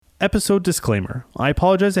Episode disclaimer. I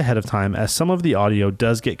apologize ahead of time as some of the audio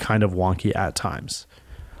does get kind of wonky at times.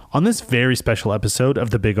 On this very special episode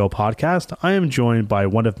of the Big O Podcast, I am joined by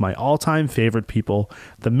one of my all-time favorite people,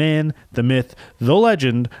 the man, the myth, the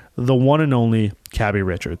legend, the one and only Cabbie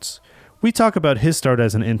Richards. We talk about his start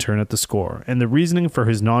as an intern at The Score and the reasoning for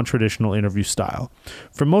his non-traditional interview style.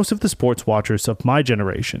 For most of the sports watchers of my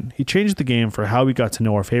generation, he changed the game for how we got to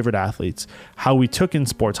know our favorite athletes, how we took in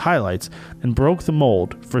sports highlights, and broke the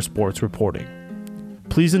mold for sports reporting.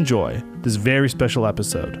 Please enjoy this very special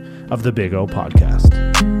episode of the Big O Podcast.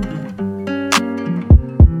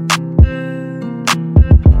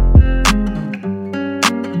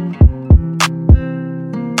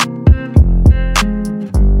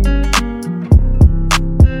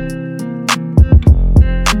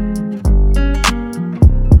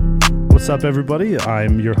 What's up, everybody?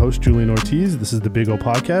 I'm your host, Julian Ortiz. This is the Big O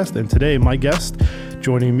Podcast, and today my guest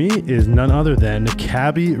joining me is none other than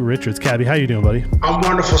Cabbie Richards. Cabbie, how you doing, buddy? I'm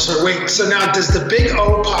wonderful, sir. Wait, so now does the Big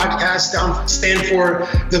O Podcast stand for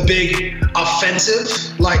the Big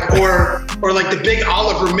Offensive, or like the Big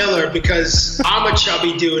Oliver Miller? Because I'm a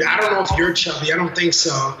chubby dude. I don't know if you're chubby. I don't think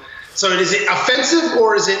so. So is it offensive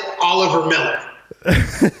or is it Oliver Miller?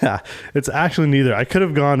 It's actually neither. I could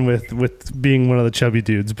have gone with being one of the chubby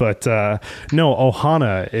dudes, but no,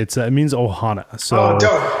 Ohana. It means Ohana. So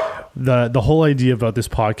dope. The whole idea about this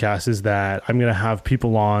podcast is that I'm going to have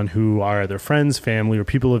people on who are either friends, family, or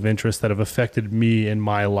people of interest that have affected me in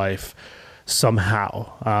my life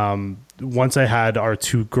somehow. Once I had our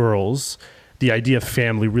two girls, the idea of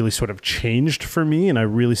family really sort of changed for me, and I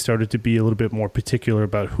really started to be a little bit more particular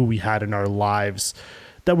about who we had in our lives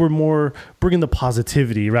that were more bringing the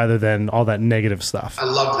positivity rather than all that negative stuff. I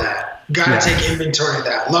love that. Gotta take inventory of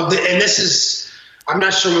that. Love it. And this is, I'm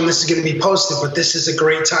not sure when this is going to be posted, but this is a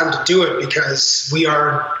great time to do it because we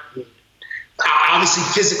are obviously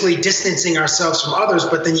physically distancing ourselves from others,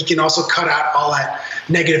 but then you can also cut out all that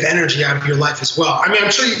negative energy out of your life as well. I mean,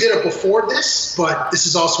 I'm sure you did it before this, but this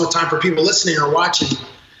is also a time for people listening or watching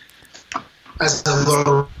as a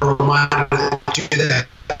little reminder to do that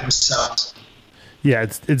themselves. Yeah,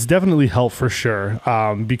 it's definitely helped for sure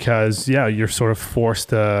because, you're sort of forced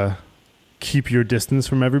to keep your distance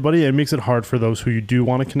from everybody. It makes it hard for those who you do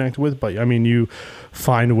want to connect with. But, I mean, you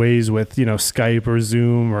find ways with, Skype or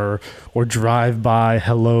Zoom or drive-by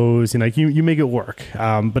hellos. You make it work.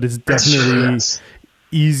 But it's definitely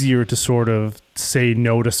easier to sort of say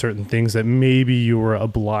no to certain things that maybe you were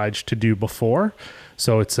obliged to do before.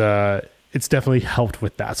 So it's definitely helped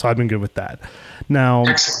with that. So I've been good with that. Now,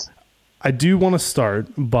 excellent. I do want to start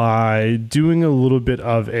by doing a little bit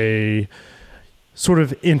of a sort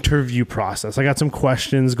of interview process. I got some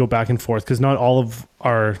questions, go back and forth, because not all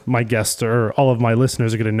of my guests or all of my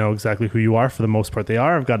listeners are going to know exactly who you are. For the most part, they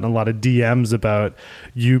are. I've gotten a lot of DMs about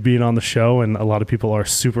you being on the show, and a lot of people are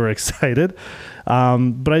super excited.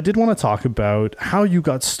 But I did want to talk about how you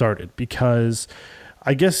got started, because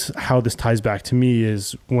I guess how this ties back to me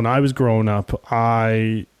is when I was growing up,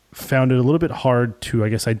 I found it a little bit hard to, I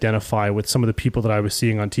guess, identify with some of the people that I was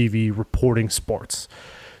seeing on TV reporting sports.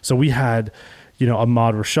 So we had,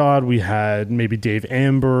 Ahmad Rashad, we had maybe Dave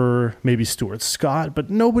Amber, maybe Stuart Scott, but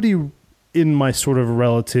nobody in my sort of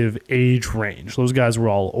relative age range. Those guys were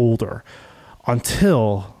all older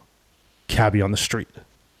until Cabbie on the Street.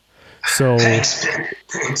 So,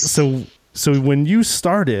 so when you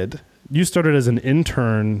started as an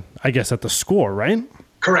intern, I guess, at The Score, right?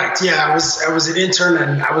 Correct. Yeah, I was an intern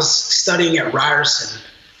and I was studying at Ryerson,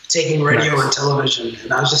 taking radio and television,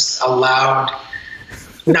 and I was just a loud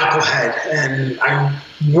knucklehead, and I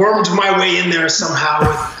wormed my way in there somehow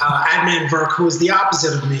with Adnan Verk, who was the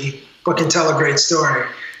opposite of me, but can tell a great story.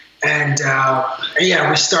 And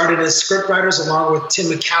we started as scriptwriters along with Tim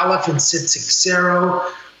McAuliffe and Sid Cicero,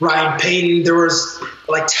 Ryan Payton. There was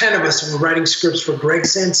like 10 of us who were writing scripts for Greg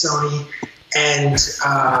Sansoni and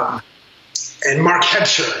Mark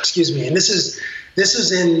Hebscher, excuse me. And this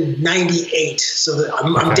was in 98. So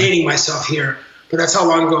I'm dating myself here, but that's how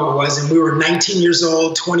long ago it was. And we were 19 years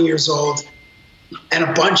old, 20 years old. And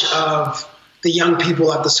a bunch of the young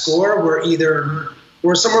people at The Score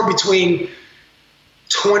were somewhere between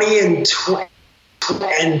 20 and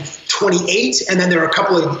 28. And then there were a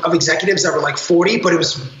couple of executives that were like 40, but it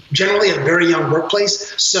was generally a very young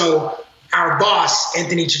workplace. So our boss,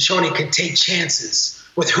 Anthony Ciccione, could take chances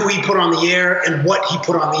with who he put on the air and what he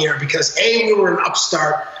put on the air, because we were an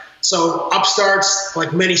upstart. So upstarts,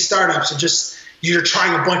 like many startups, are just, you're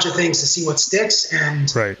trying a bunch of things to see what sticks.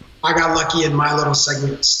 And I got lucky and my little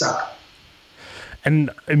segment stuck.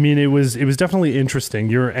 And I mean, it was definitely interesting.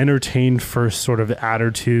 Your entertained first sort of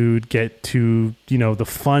attitude, get to, the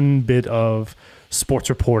fun bit of sports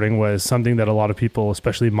reporting was something that a lot of people,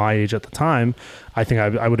 especially my age at the time, I think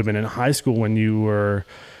I would have been in high school when you were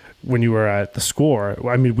at the Score.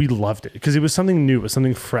 I mean, we loved it because it was something new, it was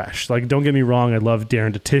something fresh. Like, don't get me wrong, I love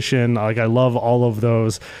Darren Detition, like I love all of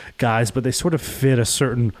those guys, but they sort of fit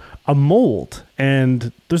a mold,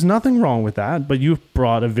 and there's nothing wrong with that. But you've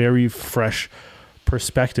brought a very fresh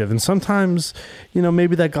perspective, and sometimes,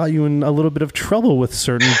 maybe that got you in a little bit of trouble with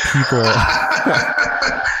certain people.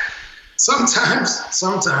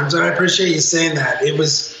 Sometimes, and I appreciate you saying that. It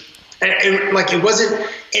was. It wasn't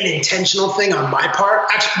an intentional thing on my part.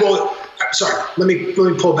 Actually, sorry. Let me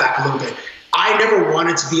pull back a little bit. I never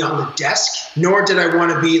wanted to be on the desk, nor did I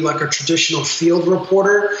want to be like a traditional field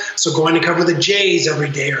reporter. So going to cover the Jays every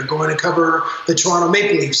day or going to cover the Toronto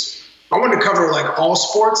Maple Leafs. I wanted to cover like all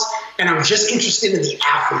sports, and I was just interested in the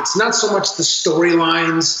athletes, not so much the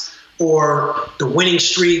storylines or the winning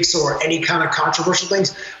streaks or any kind of controversial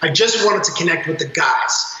things. I just wanted to connect with the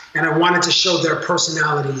guys. And I wanted to show their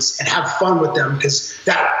personalities and have fun with them because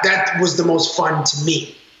that was the most fun to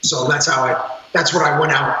me. So that's what I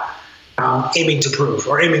went out aiming to prove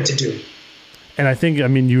or aiming to do. And I think,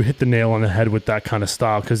 you hit the nail on the head with that kind of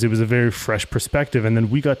style because it was a very fresh perspective. And then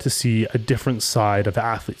we got to see a different side of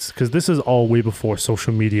athletes because this is all way before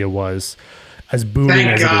social media was as booming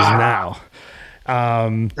as it is now.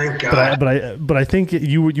 Thank God. But I think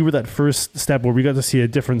you were that first step where we got to see a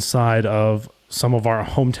different side of some of our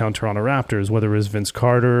hometown Toronto Raptors, whether it was Vince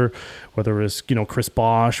Carter, whether it was, Chris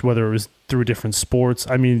Bosh, whether it was through different sports.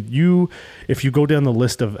 If you go down the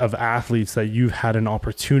list of athletes that you've had an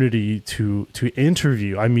opportunity to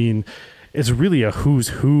interview, it's really a who's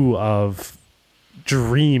who of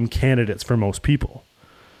dream candidates for most people.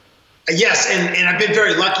 Yes, and I've been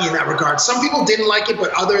very lucky in that regard. Some people didn't like it,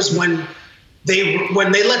 but others, when they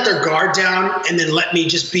let their guard down and then let me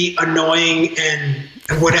just be annoying and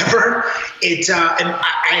whatever, and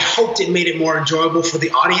I hoped it made it more enjoyable for the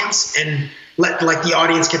audience and let the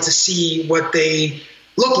audience get to see what they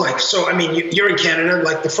look like. So, you're in Canada.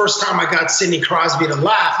 Like the first time I got Sidney Crosby to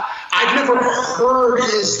laugh, I've never heard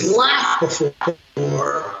his laugh before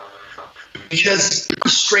because he's a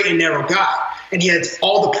straight and narrow guy. And he had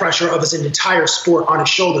all the pressure of his entire sport on his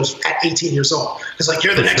shoulders at 18 years old. It's like,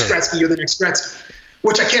 you're the next Gretzky, you're the next Gretzky,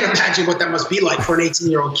 which I can't imagine what that must be like for an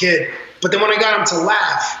 18-year-old kid. But then when I got him to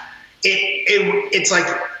laugh, it's like,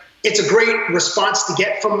 it's a great response to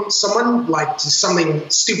get from someone, like just something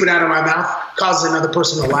stupid out of my mouth causes another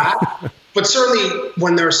person to laugh. But certainly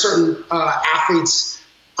when there are certain athletes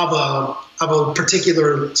of a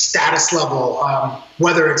particular status level,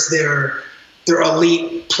 whether it's their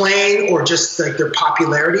elite playing or just like their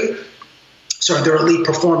popularity, their elite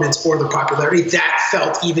performance or their popularity, that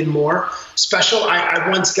felt even more special. I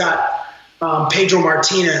once got Pedro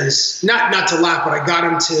Martinez, not to laugh, but I got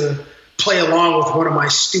him to play along with one of my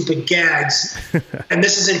stupid gags. And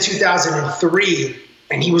this is in 2003,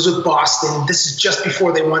 and he was with Boston. This is just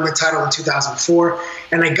before they won the title in 2004.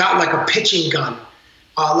 And I got like a pitching gun,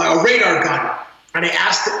 like a radar gun. And I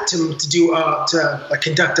asked him to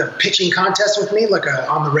conduct a pitching contest with me,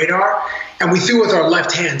 on the radar. And we threw with our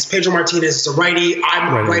left hands. Pedro Martinez is a righty.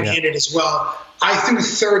 I'm right-handed as well. I threw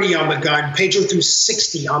 30 on the gun. Pedro threw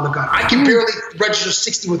 60 on the gun. I can barely register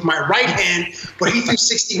 60 with my right hand, but he threw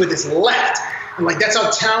 60 with his left. And that's how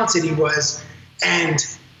talented he was. And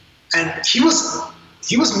he was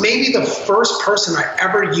maybe the first person I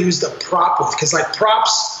ever used a prop with, because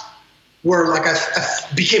props were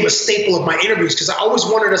became a staple of my interviews because I always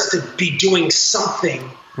wanted us to be doing something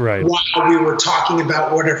while we were talking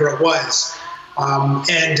about whatever it was. I'm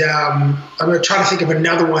going to try to think of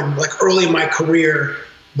another one early in my career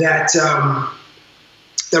that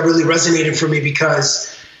really resonated for me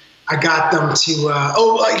because I got them to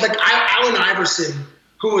Allen Iverson,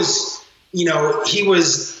 who was, he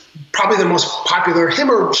was probably the most popular,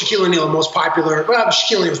 him or Shaquille O'Neal, the most popular. Well,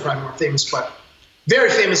 Shaquille O'Neal was probably more famous, but very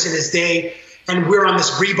famous in his day. And we're on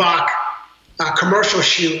this Reebok commercial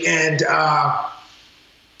shoot, and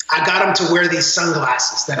I got him to wear these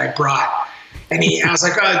sunglasses that I brought. And I was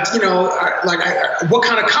like, what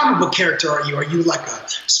kind of comic book character are you? Are you like a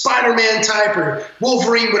Spider-Man type or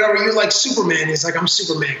Wolverine, whatever? You like Superman? He's like, I'm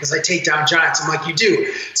Superman because I take down giants. I'm like, you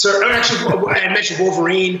do. So actually, I mentioned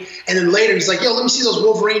Wolverine, and then later he's like, yo, let me see those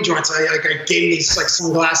Wolverine joints. I gave him these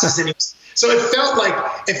sunglasses, and so it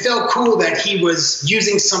felt cool that he was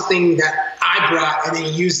using something that I brought, and then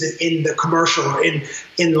he used it in the commercial or in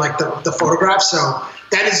the photograph. So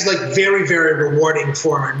that is very, very rewarding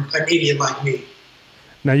for an idiot like me.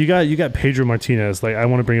 Now you got Pedro Martinez. I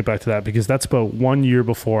want to bring it back to that because that's about 1 year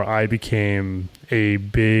before I became a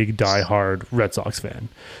big diehard Red Sox fan.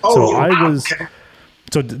 Oh, so wow.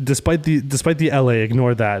 So despite the LA,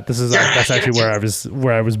 ignore that. That's actually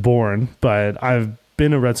where I was born. But I've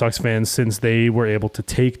been a Red Sox fan since they were able to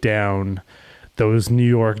take down those New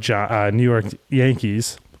York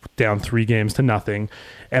Yankees down 3-0,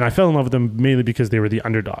 and I fell in love with them mainly because they were the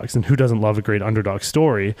underdogs. And who doesn't love a great underdog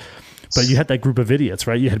story? But you had that group of idiots,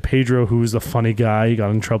 right? You had Pedro, who was the funny guy. He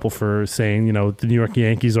got in trouble for saying, the New York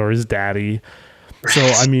Yankees are his daddy. So,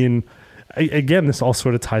 I mean, again, this all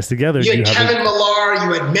sort of ties together. You had Kevin Millar,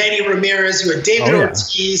 you had Manny Ramirez, you had David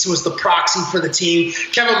Ortiz, who was the proxy for the team.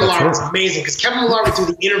 Kevin Millar was amazing because Kevin Millar would do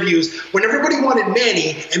the interviews when everybody wanted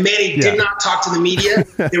Manny, and Manny did not talk to the media.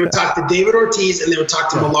 They would talk to David Ortiz, and they would talk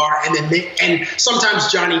to Millar, and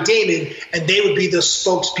sometimes Johnny Damon, and they would be the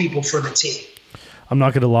spokespeople for the team. I'm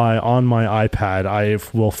not going to lie, on my iPad, I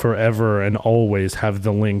will forever and always have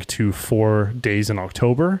the link to 4 Days in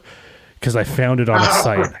October because I found it on a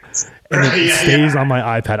site. And it stays on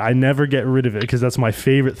my iPad. I never get rid of it because that's my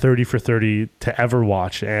favorite 30 for 30 to ever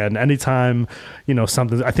watch. And anytime,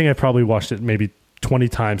 something, I think I probably watched it maybe 20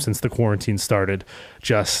 times since the quarantine started.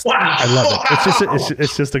 I love it.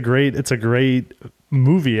 It's just a great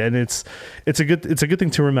movie. And it's a good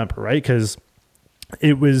thing to remember, right? Because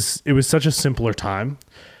it was such a simpler time.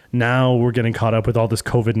 Now we're getting caught up with all this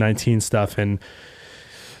COVID-19 stuff, and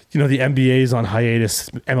the NBA's on hiatus,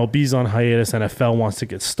 MLB's on hiatus, NFL wants to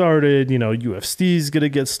get started, UFC's going to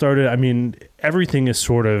get started. I mean, everything is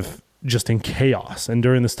sort of just in chaos. And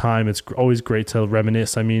during this time, it's always great to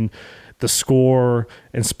reminisce. I mean, The Score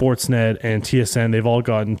and Sportsnet and TSN, they've all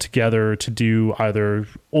gotten together to do either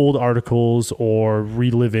old articles or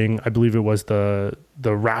reliving, I believe it was the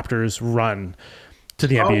Raptors run to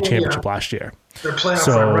the NBA championship last year. Their playoff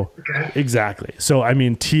run. Okay. Exactly. So I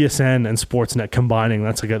mean, TSN and Sportsnet combining,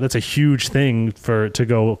 that's a huge thing to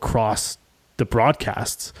go across the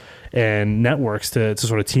broadcasts and networks to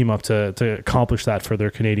sort of team up to accomplish that for their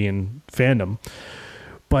Canadian fandom.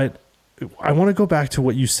 But I want to go back to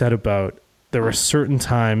what you said about there were certain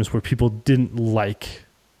times where people didn't like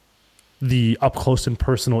the up close and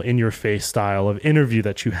personal, in your face style of interview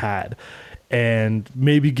that you had, and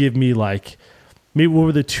maybe give me maybe what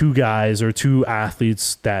were the 2 guys or 2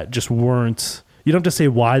 athletes that just weren't, you don't have to say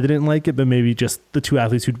why they didn't like it, but maybe just the 2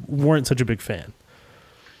 athletes who weren't such a big fan.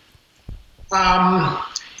 I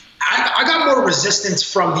got more resistance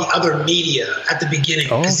from the other media at the beginning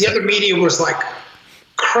because the other media was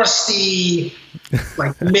crusty,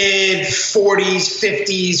 mid 40s,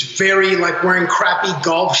 50s, very wearing crappy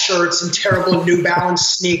golf shirts and terrible New Balance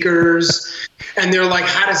sneakers. And they're like,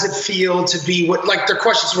 how does it feel to be their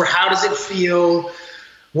questions were, how does it feel?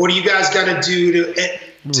 What do you guys got to do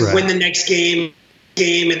to win the next game?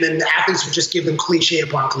 And then the athletes would just give them cliche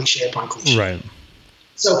upon cliche upon cliche. Right.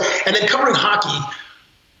 So, and then covering hockey,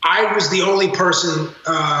 I was the only person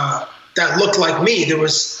that looked like me. There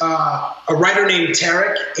was a writer named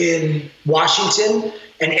Tarek in Washington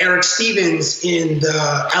and Eric Stevens in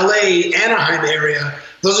the LA, Anaheim area.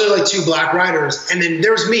 Those are 2 black writers. And then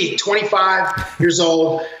there's me, 25 years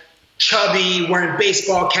old, chubby, wearing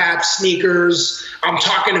baseball caps, sneakers. I'm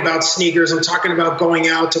talking about sneakers. I'm talking about going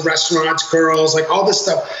out to restaurants, girls, all this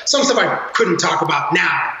stuff. Some stuff I couldn't talk about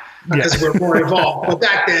now because we're more involved. But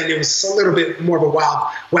back then it was a little bit more of a Wild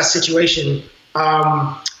West situation.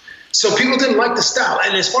 So people didn't like the style.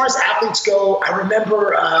 And as far as athletes go, I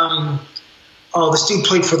remember this dude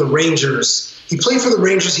played for the Rangers. He played for the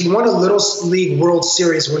Rangers. He won a Little League World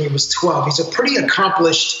Series when he was 12. He's a pretty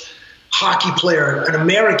accomplished hockey player, an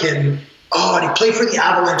American. And he played for the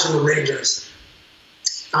Avalanche and the Rangers.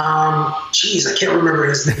 I can't remember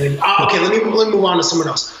his name. Okay, let me move on to someone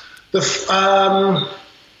else.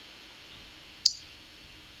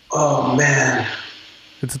 Oh man.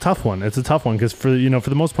 It's a tough one. Because for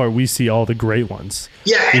the most part, we see all the great ones.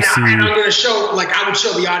 Yeah, and I'm going to show, I would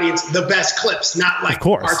show the audience the best clips, not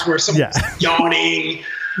parts where someone's yawning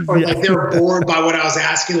or they're bored by what I was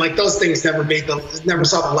asking. Those things never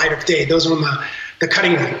saw the light of day. Those were on the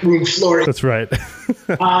cutting room floor. That's right.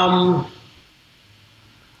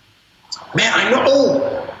 Man, I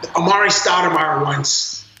know. Amari Stoudemire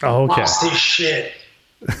once lost his shit.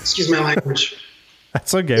 Excuse my language.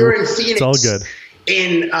 That's okay. We were in Phoenix. It's all good.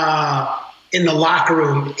 In the locker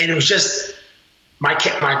room, and it was just my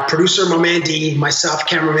producer, my man D, myself,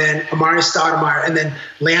 cameraman, Amari Stoudemire, and then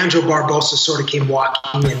Leandro Barbosa sort of came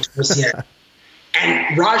walking in towards the end.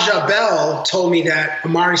 And Raja Bell told me that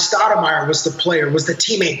Amari Stoudemire was the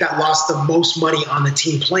teammate that lost the most money on the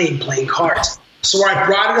team playing cards. So I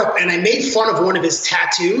brought it up, and I made fun of one of his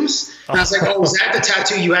tattoos. And I was like, was that the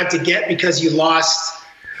tattoo you had to get because you lost?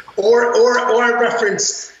 Or I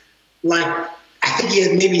referenced, I think he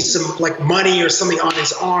had maybe some like money or something on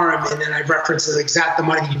his arm, and then I referenced the exact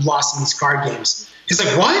amount that you lost in these card games. He's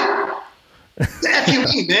like, what? The F you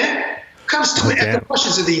mean, man? What kind of stupid effing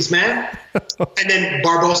questions are these, man? And then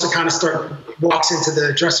Barbosa kind of walks into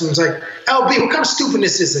the dressing room and is like, LB, what kind of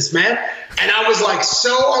stupidness is this, man? And I was like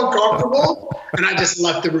so uncomfortable, and I just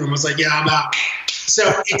left the room. I was like, yeah, I'm out. So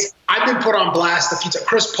I've been put on blast a few times.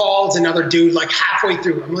 Chris Paul's another dude, like halfway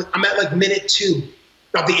through. I'm at like minute 2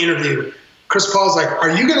 of the interview. Chris Paul's like, are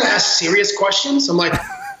you going to ask serious questions? I'm like,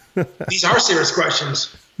 these are serious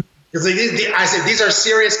questions. I said, these are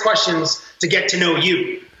serious questions to get to know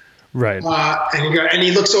you. Right. And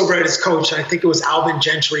he looks over at his coach. I think it was Alvin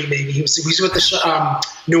Gentry, maybe. He was with the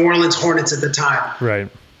New Orleans Hornets at the time. Right.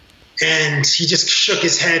 And he just shook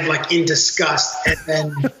his head like in disgust.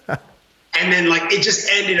 And then like it just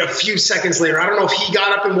ended a few seconds later. I don't know if he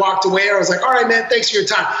got up and walked away, or I was like, all right, man, thanks for your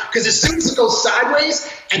time. Because as soon as it goes sideways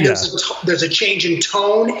and there's a change in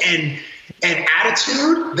tone and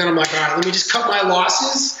attitude, then I'm like, all right, let me just cut my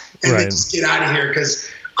losses and then just get out of here. Because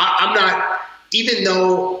I'm not, even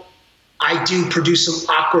though I do produce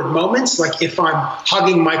some awkward moments, like if I'm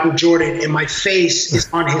hugging Michael Jordan and my face is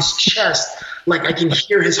on his chest, like I can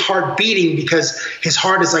hear his heart beating because his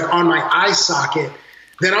heart is like on my eye socket,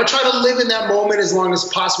 then I'll try to live in that moment as long as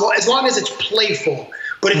possible, as long as it's playful.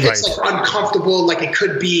 But if it's like uncomfortable, like it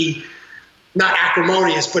could be not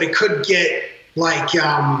acrimonious, but it could get like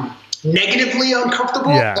negatively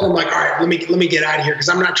uncomfortable. Yeah. Then I'm like, all right, let me get out of here, because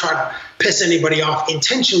I'm not trying to piss anybody off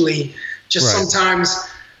intentionally. Just sometimes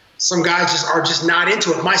some guys are just not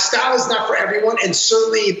into it. My style is not for everyone, and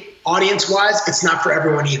certainly audience-wise, it's not for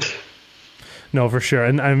everyone either. No, for sure.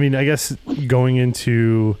 And I mean, I guess going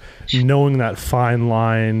into knowing that fine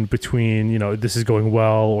line between, you know, this is going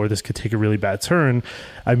well or this could take a really bad turn.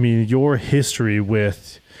 I mean, your history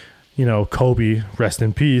with, you know, Kobe, rest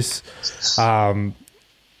in peace.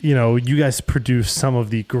 You know, you guys produce some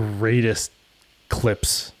of the greatest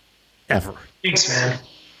clips ever. Thanks, man.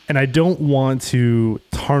 And I don't want to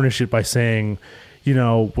tarnish it by saying, you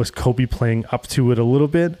know, was Kobe playing up to it a little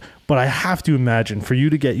bit? But I have to imagine for you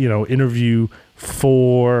to get, you know, interview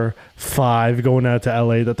 4, 5 going out to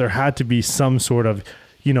LA, that there had to be some sort of,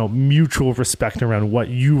 you know, mutual respect around what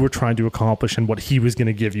you were trying to accomplish and what he was going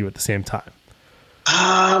to give you at the same time.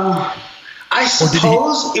 I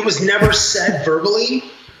suppose it was never said verbally,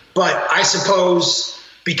 but I suppose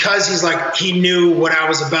because he knew what I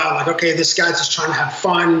was about, like, okay, this guy's just trying to have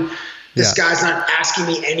fun. This guy's not asking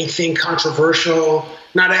me anything controversial,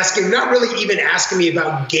 not really even asking me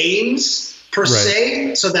about games per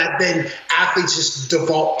se, so that then athletes just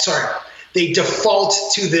default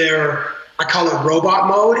to their, I call it robot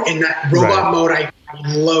mode, and that robot mode I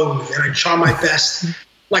loathe, and I try my best.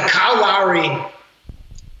 Like Kyle Lowry,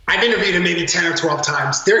 I've interviewed him maybe 10 or 12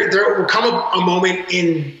 times. There will come a moment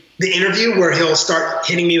in the interview where he'll start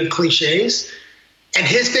hitting me with cliches, and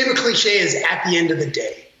his favorite cliche is "at the end of the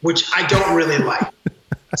day," which I don't really like.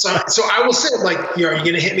 So I will say, like, you know, are you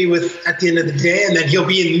going to hit me with "at the end of the day"? And then he'll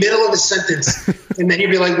be in the middle of a sentence, and then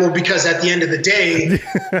he'll be like, well, because at the end of the day,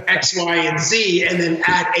 X, Y, and Z, and then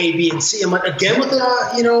add A, B, and C. I'm like, again with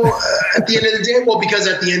at the end of the day? Well, because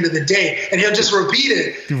at the end of the day. And he'll just repeat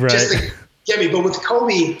it just to get me. But with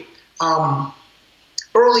Kobe,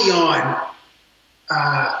 early on,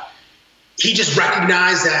 he just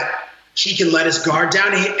recognized that he can let his guard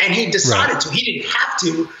down, and he decided to. He didn't have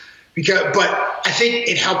to, but I think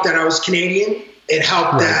it helped that I was Canadian. It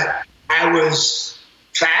helped that I was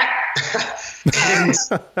fat, and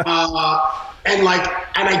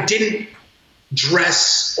I didn't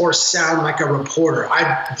dress or sound like a reporter.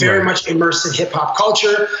 I'm very much immersed in hip hop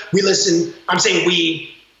culture. We listen. I'm saying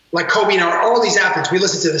we, like Kobe and all these athletes, we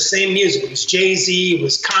listen to the same music. It was Jay-Z, it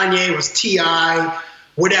was Kanye, it was T.I.,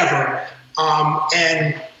 whatever.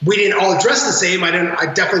 And we didn't all dress the same. I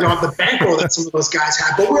definitely don't have the bankroll that some of those guys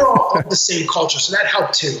had, but we're all of the same culture. So that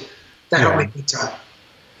helped too. That helped make me time.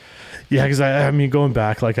 Yeah. Cause I mean, going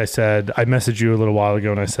back, like I said, I messaged you a little while ago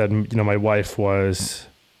and I said, you know, my wife was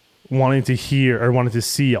wanting to hear or wanted to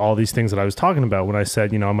see all these things that I was talking about when I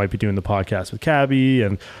said, you know, I might be doing the podcast with Cabbie,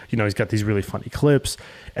 and, you know, he's got these really funny clips,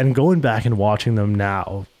 and going back and watching them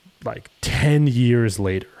now, like 10 years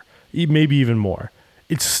later, maybe even more,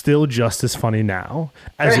 it's still just as funny now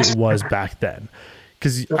as it was back then.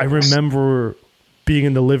 Because I remember being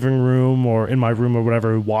in the living room or in my room or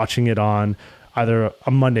whatever, watching it on either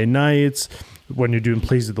a Monday nights, when you're doing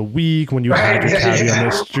plays of the week, when you had your Cabbie on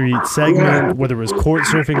the street segment, whether it was court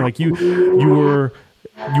surfing, like you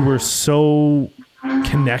were so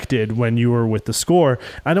connected when you were with the Score.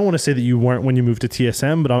 I don't want to say that you weren't when you moved to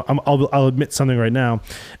TSM, but I'll admit something right now.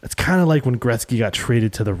 It's kind of like when Gretzky got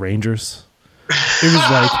traded to the Rangers. It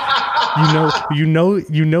was like,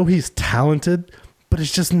 you know he's talented, but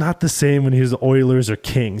it's just not the same when he's Oilers or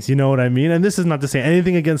Kings. You know what I mean? And this is not to say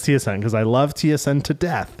anything against TSN, because I love TSN to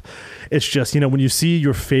death. It's just, when you see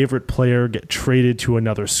your favorite player get traded to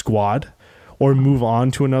another squad or move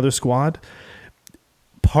on to another squad,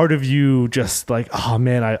 part of you just like, oh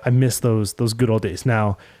man, I miss those good old days.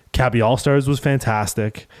 Now, Cabbie All-Stars was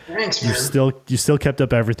fantastic. Thanks, man. You still kept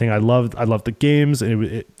up everything. I loved the games,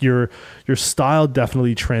 and your style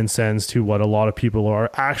definitely transcends to what a lot of people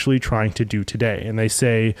are actually trying to do today. And they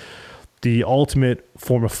say the ultimate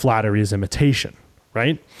form of flattery is imitation,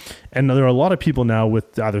 right? And there are a lot of people now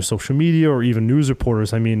with either social media or even news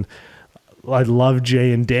reporters. I mean, I love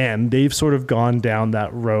Jay and Dan. They've sort of gone down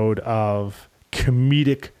that road of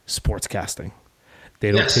comedic sportscasting.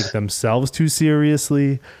 They don't take themselves too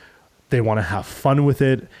seriously. They want to have fun with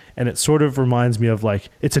it. And it sort of reminds me of like,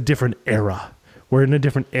 it's a different era. We're in a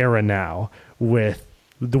different era now with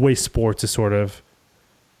the way sports is sort of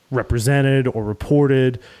represented or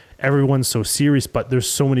reported. Everyone's so serious, but there's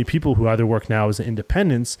so many people who either work now as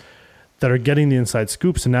independents that are getting the inside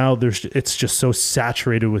scoops. And now it's just so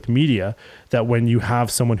saturated with media that when you have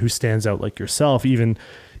someone who stands out like yourself, even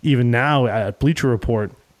now at Bleacher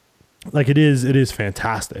Report, like it is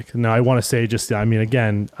fantastic. Now I want to say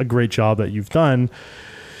again, a great job that you've done,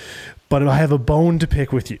 but I have a bone to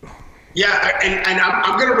pick with you. Yeah, and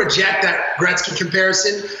I'm going to reject that Gretzky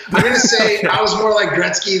comparison. I'm going to say okay. I was more like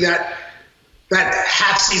Gretzky that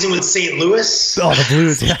half season with St. Louis. Oh, the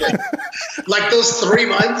Blues, yeah. Like those 3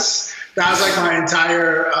 months, that was like my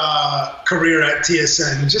entire career at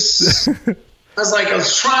TSN. I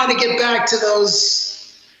was trying to get back to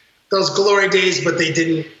those glory days, but they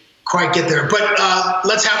didn't quite get there. But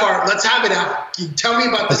let's have it out. Tell me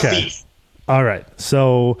about this beef. All right.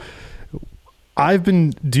 So I've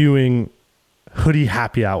been doing hoodie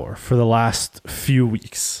happy hour for the last few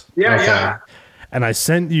weeks. Yeah. And I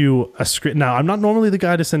sent you a screen. Now, I'm not normally the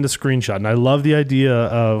guy to send a screenshot, and I love the idea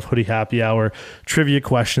of hoodie happy hour, trivia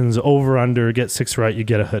questions, over, under, get 6 right, you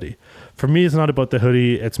get a hoodie. For me, it's not about the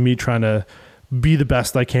hoodie. It's me trying to be the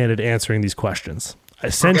best I can at answering these questions. I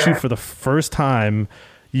sent you for the first time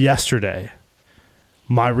yesterday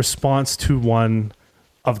my response to one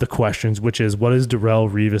of the questions, which is, what is Darrell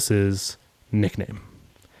Revis's nickname?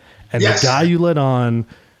 And the guy you let on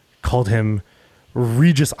called him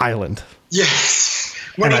Regis Island. Yes.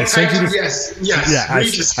 And I sent you this,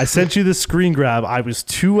 yes. I sent you the screen grab. I was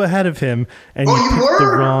 2 ahead of him, and you picked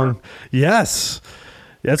the wrong. Yes,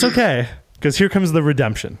 that's okay, because here comes the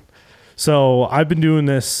redemption. So I've been doing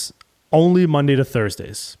this only Monday to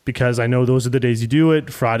Thursdays because I know those are the days you do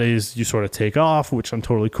it. Fridays you sort of take off, which I'm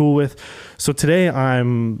totally cool with. So today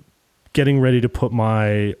I'm getting ready to put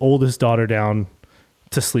my oldest daughter down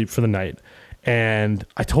to sleep for the night. And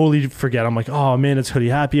I totally forget. I'm like, oh man, it's hoodie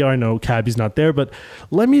happy hour. I know Cabbie's not there, but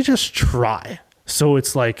let me just try. So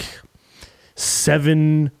it's like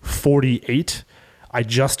 7:48. I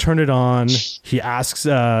just turn it on. He asks,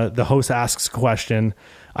 the host asks a question.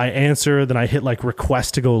 I answer, then I hit like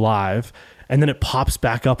request to go live, and then it pops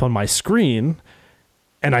back up on my screen,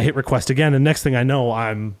 and I hit request again. And next thing I know,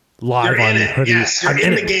 I'm live on hoodie. Yes, you're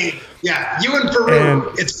in the game. Yeah, you and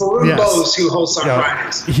Peru. It's Peru Bose who hosts on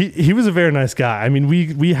Fridays. He was a very nice guy. I mean,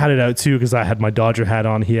 we had it out too because I had my Dodger hat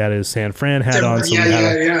on. He had his San Fran hat on. So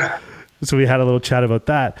So we had a little chat about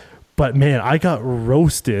that. But man, I got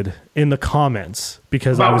roasted in the comments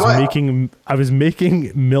because I was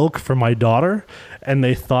making milk for my daughter, and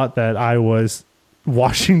they thought that I was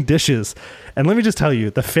washing dishes. And let me just tell you,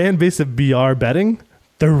 the fan base of BR betting,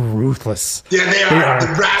 they're ruthless. Yeah, they are. The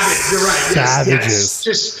rabid. You're right. Savages. Yes.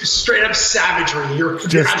 Just straight up savagery. You're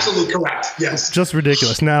absolutely correct. Yes. Just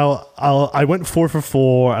ridiculous. Now, I went 4 for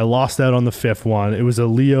 4. I lost out on the 5th one. It was a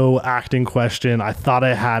Leo acting question. I thought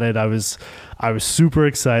I had it. I was super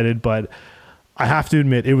excited, but I have to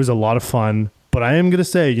admit it was a lot of fun. But I am going to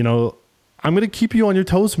say, I'm going to keep you on your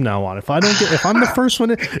toes from now on. If I'm the first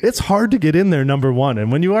one, it's hard to get in there number 1.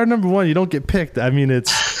 And when you are number 1, you don't get picked. I mean,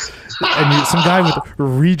 some guy with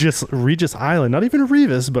Regis Island, not even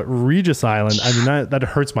Revis, but Regis Island. I mean, that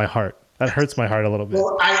hurts my heart. That hurts my heart a little bit.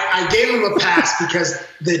 Well, I gave him a pass because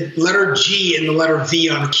the letter G and the letter V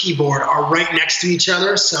on the keyboard are right next to each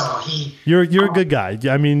other. So you're a good guy.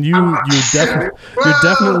 I mean, you're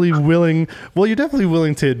definitely willing. Well, you're definitely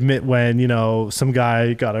willing to admit when some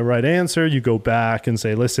guy got a right answer. You go back and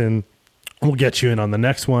say, "Listen, we'll get you in on the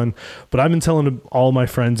next one." But I've been telling all my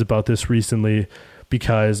friends about this recently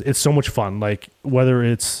because it's so much fun. Like whether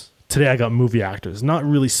it's today I got movie actors, not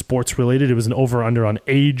really sports related. It was an over under on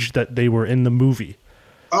age that they were in the movie.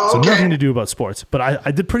 Oh, So okay. nothing to do about sports, but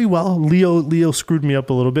I did pretty well. Leo screwed me up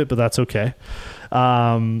a little bit, but that's okay.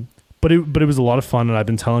 But it was a lot of fun, and I've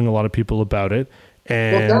been telling a lot of people about it.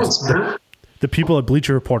 And Well, thanks, man. the people at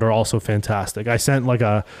Bleacher Report are also fantastic. I sent like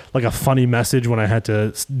a funny message when I had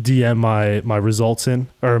to DM my results in,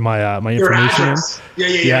 or my Your information in. address.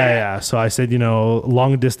 Yeah. So I said,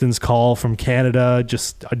 long distance call from Canada.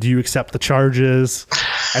 Just do you accept the charges?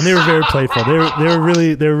 And they were very playful. They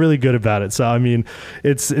were really good about it. So I mean,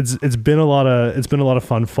 it's been a lot of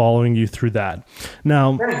fun following you through that.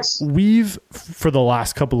 Now Thanks. we've for the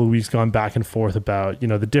last couple of weeks gone back and forth about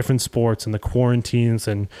the different sports and the quarantines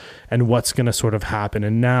and what's going to sort of happen.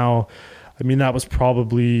 And now, I mean, that was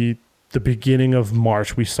probably the beginning of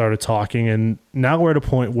March we started talking, and now we're at a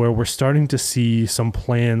point where we're starting to see some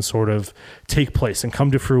plans sort of take place and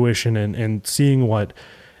come to fruition, and seeing what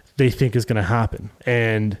they think is going to happen.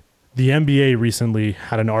 And the NBA recently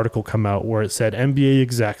had an article come out where it said NBA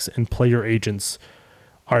execs and player agents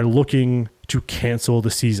are looking to cancel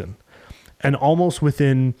the season. And almost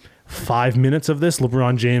within 5 minutes of this,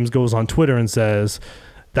 LeBron James goes on Twitter and says,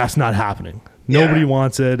 that's not happening. Nobody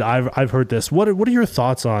wants it. I've heard this. What are your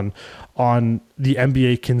thoughts on the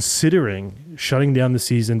NBA considering shutting down the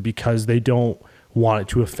season because they don't want it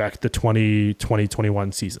to affect the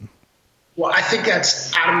 2020-21 season? Well, I think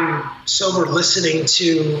that's Adam Silver listening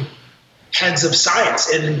to heads of science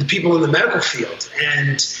and the people in the medical field.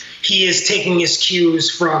 And he is taking his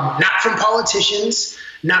cues not from politicians,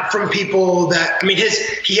 not from people that, I mean,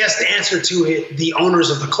 he has to answer to the owners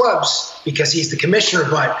of the clubs because he's the commissioner.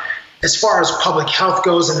 But as far as public health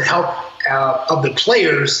goes and the health of the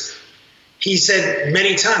players, he said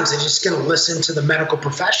many times they're just going to listen to the medical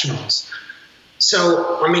professionals.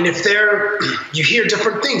 So, I mean, you hear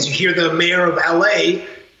different things. You hear the mayor of LA,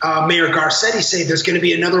 Mayor Garcetti, say there's going to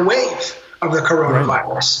be another wave of the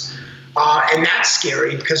coronavirus. And that's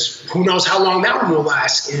scary because who knows how long that one will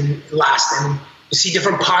last. And you see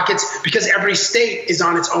different pockets because every state is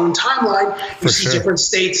on its own timeline. You see different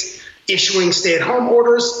states issuing stay-at-home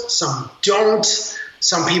orders. Some don't.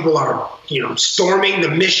 Some people are, storming the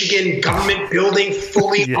Michigan government building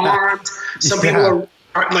fully armed. Some people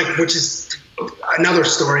are like, which is another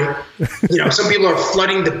story. Some people are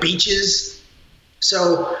flooding the beaches.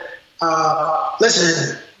 So,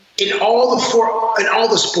 listen, in all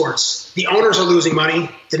the sports, the owners are losing money.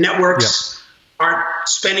 The networks aren't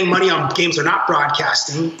spending money on games they're not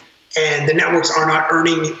broadcasting, and the networks are not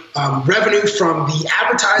earning revenue from the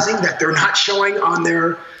advertising that they're not showing on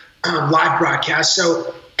their live broadcast.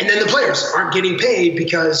 So, and then the players aren't getting paid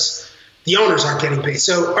because the owners aren't getting paid.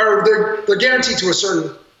 So, or they're guaranteed to a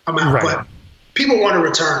certain amount, but people want to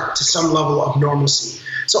return to some level of normalcy.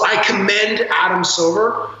 So I commend Adam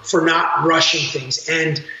Silver for not rushing things.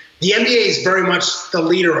 And the NBA is very much the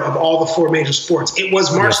leader of all the four major sports. It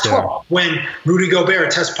was March 12th when Rudy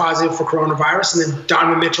Gobert tested positive for coronavirus, and then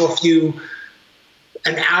Donovan Mitchell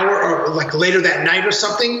an hour or like later that night or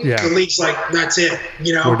something. The league's like, that's it,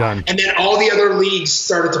 We're done. And then all the other leagues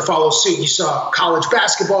started to follow suit. You saw college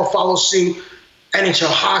basketball follow suit, NHL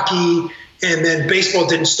hockey, and then baseball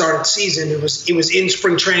didn't start its season. It was in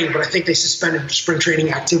spring training, but I think they suspended spring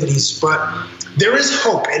training activities. But there is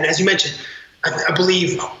hope, and as you mentioned, I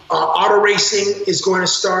believe auto racing is going to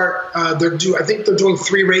start. I think they're doing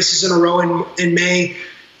 3 races in a row in May.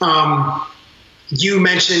 You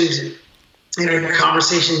mentioned in a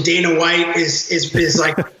conversation, Dana White is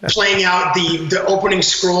like playing out the opening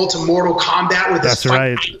scroll to Mortal Kombat with this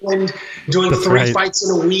fight island, doing 3 fights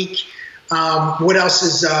in a week. What else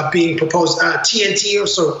is being proposed? TNT.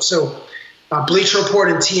 So Bleacher Report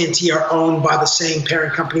and TNT are owned by the same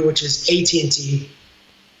parent company, which is AT&T.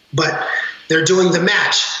 But they're doing the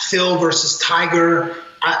match, Phil versus Tiger,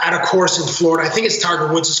 at a course in Florida. I think it's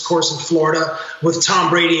Tiger Woods' course in Florida with Tom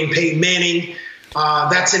Brady and Peyton Manning.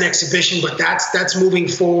 That's an exhibition, but that's moving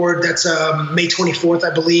forward. That's May 24th,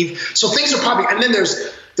 I believe. So things are probably, and then there's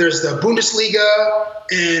the Bundesliga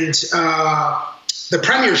and the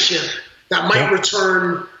Premiership that might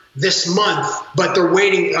return this month, but they're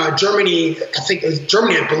waiting. Germany,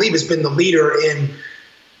 I believe, has been the leader in,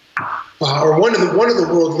 or one of the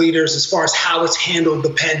world leaders as far as how it's handled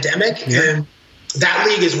the pandemic, and that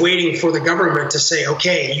league is waiting for the government to say,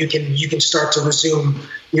 okay, you can start to resume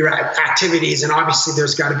your activities. And obviously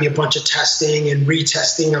there's got to be a bunch of testing and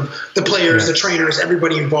retesting of the players, the trainers,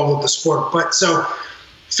 everybody involved with the sport. But so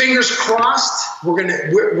fingers crossed, we're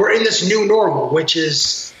in this new normal, which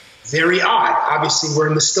is very odd. Obviously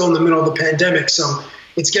we're still in the middle of the pandemic. So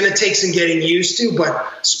it's going to take some getting used to,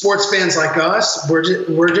 but sports fans like us,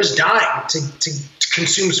 we're just dying to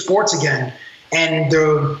consume sports again. And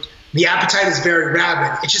the appetite is very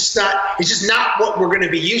rabid. It's just not what we're going to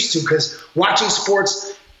be used to, because watching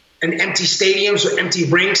sports in empty stadiums or empty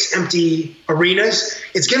rinks, empty arenas,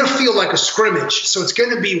 it's going to feel like a scrimmage. So it's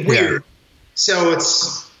going to be weird. Yeah. So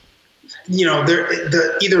it's, either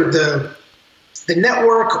the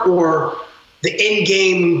network or the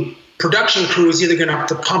in-game production crew is either going to have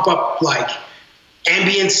to pump up like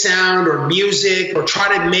ambient sound or music, or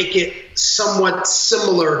try to make it somewhat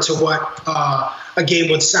similar to what a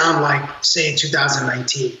game would sound like, say, in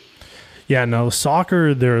 2019. Yeah, no,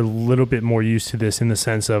 soccer, they're a little bit more used to this in the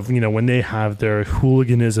sense of, when they have their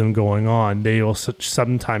hooliganism going on, they will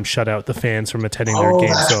sometimes shut out the fans from attending their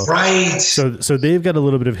games. That's right. So they've got a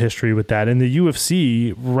little bit of history with that. In the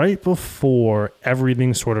UFC, right before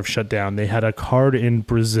everything sort of shut down, they had a card in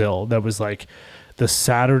Brazil that was like the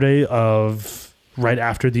Saturday of right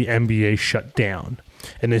after the NBA shut down.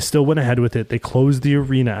 And they still went ahead with it. They closed the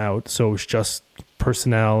arena out, so it was just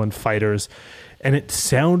personnel and fighters. And it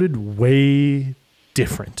sounded way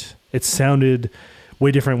different. It sounded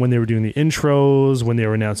way different when they were doing the intros, when they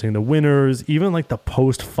were announcing the winners. Even like the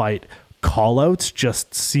post-fight call-outs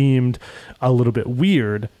just seemed a little bit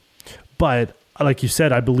weird. But like you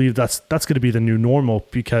said, I believe that's going to be the new normal,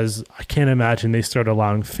 because I can't imagine they start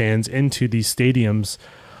allowing fans into these stadiums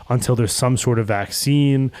until there's some sort of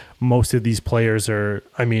vaccine. Most of these players are,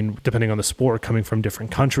 depending on the sport, coming from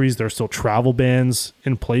different countries. There are still travel bans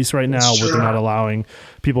in place right now where they're not allowing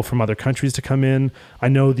people from other countries to come in. I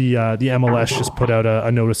know the MLS just put out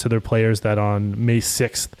a notice to their players that on May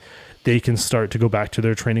 6th, they can start to go back to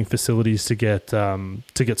their training facilities to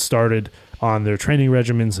get started on their training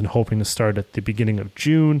regimens, and hoping to start at the beginning of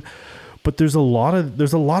June. But there's a lot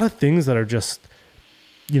of things that are just,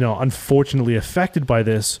 unfortunately affected by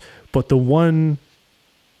this. But the one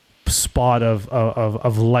spot of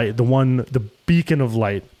light, the beacon of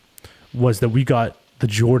light, was that we got the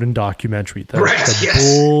Jordan documentary, the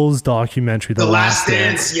Bulls documentary, The Last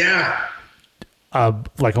Dance. Yeah.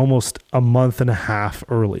 Like almost a month and a half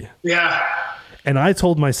early. Yeah. And I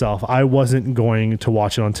told myself I wasn't going to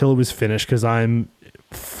watch it until it was finished, because I'm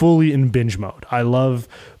fully in binge mode. I love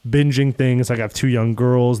binging things. Like, I have 2 young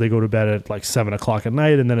girls. They go to bed at like 7:00 at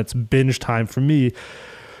night, and then it's binge time for me.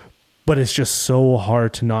 But it's just so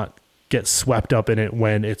hard to not get swept up in it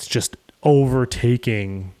when it's just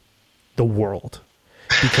overtaking the world.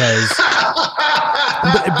 Because,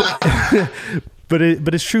 but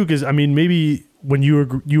it's true, because maybe when you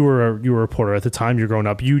were a reporter at the time, you're growing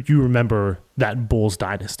up, you remember that Bulls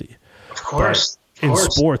dynasty. Of course. In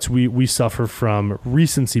sports, we suffer from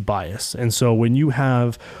recency bias. And so when you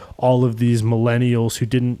have all of these millennials who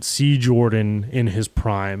didn't see Jordan in his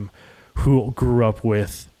prime, who grew up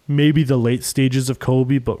with maybe the late stages of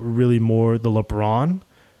Kobe, but really more the LeBron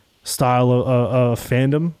style of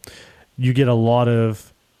fandom, you get a lot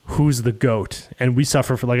of who's the GOAT. And we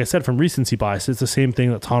suffer, like I said, from recency bias. It's the same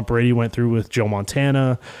thing that Tom Brady went through with Joe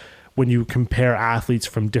Montana. When you compare athletes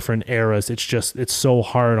from different eras, it's so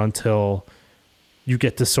hard until you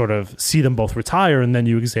get to sort of see them both retire, and then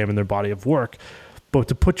you examine their body of work. But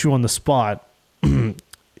to put you on the spot,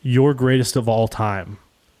 your greatest of all time,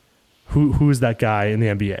 who is that guy in the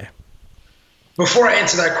NBA? Before I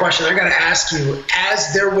answer that question, I got to ask you,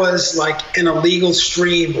 as there was like an illegal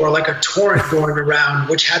stream or like a torrent going around,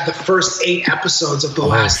 which had the first 8 episodes of The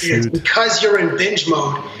Last Dance, because you're in binge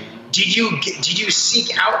mode, did you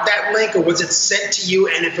seek out that link, or was it sent to you?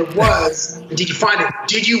 And if it was, did you find it?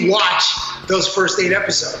 Did you watch those first 8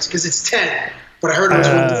 episos? Because it's 10, but I heard it was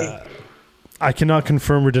 1 day. I cannot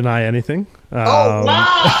confirm or deny anything. Oh,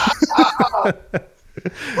 wow!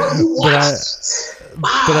 Well, you watched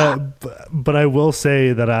but I will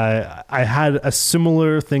say that I had a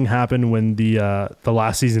similar thing happen when the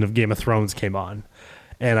last season of Game of Thrones came on,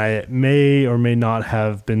 and I may or may not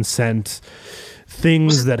have been sent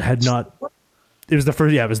things that had not. It was the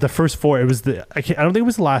first. Yeah, it was the first 4. It was I don't think it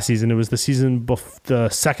was the last season. It was the season the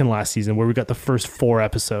second last season where we got the first 4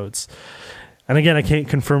 episodes. And again, I can't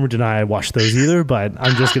confirm or deny I watched those either, but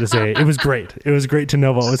I'm just going to say it was great. It was great to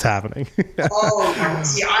know what was happening.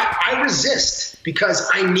 See, I resist, because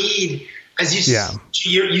I need, as you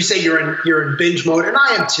say, you're in binge mode, and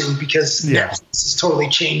I am too, because Netflix has totally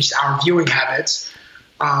changed our viewing habits.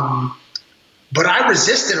 But I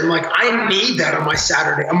resisted. I'm like, I need that on my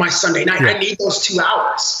Sunday night. I need those 2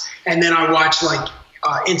 hours, and then I watch like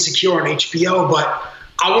Insecure on HBO. But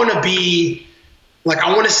I want to be. Like,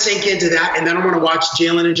 I want to sink into that, and then I want to watch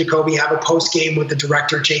Jalen and Jacoby have a post game with the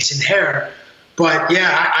director, Jason Hare. But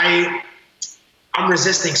yeah, I'm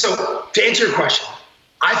resisting. So to answer your question,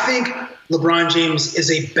 I think LeBron James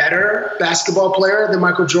is a better basketball player than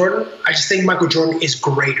Michael Jordan. I just think Michael Jordan is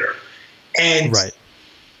greater. And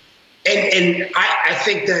And I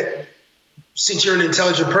think that since you're an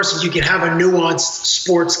intelligent person, you can have a nuanced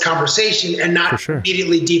sports conversation and not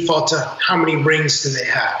immediately default to how many rings do they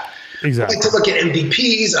have. Exactly. I like to look at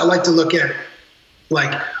MVPs. I like to look at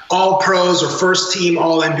like all pros or first team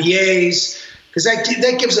all NBAs, because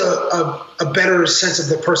that gives a better sense of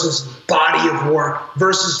the person's body of work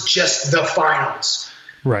versus just the finals.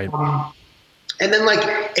 Right. And then,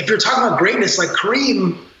 like, if you're talking about greatness, like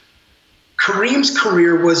Kareem's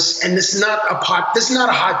career was, and this is not a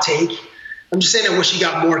hot take. I'm just saying I wish he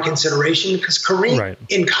got more consideration, because Kareem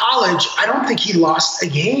in college, I don't think he lost a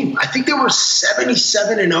game. I think they were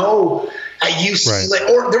 77-0 at UCLA,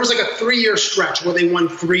 or there was like a 3-year stretch where they won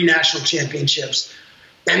 3 national championships.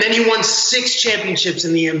 And then he won 6 championships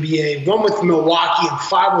in the NBA, 1 with Milwaukee and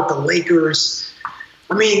 5 with the Lakers.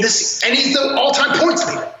 I mean, and he's the all-time points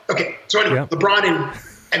leader. Okay, so anyway, LeBron and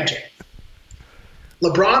MJ.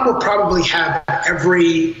 LeBron will probably have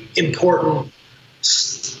every important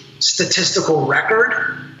statistical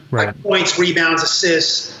record, like points, rebounds,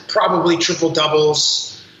 assists, probably triple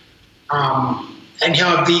doubles, and he'll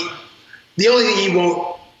have the only thing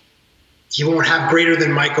he won't have greater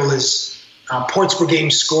than Michael is points per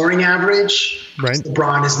game scoring average. Right.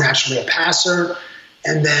 LeBron is naturally a passer,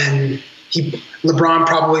 and then LeBron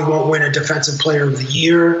probably won't win a Defensive Player of the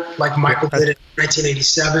Year like Michael did in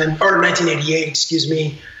 1987 or 1988, excuse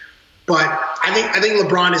me. But I think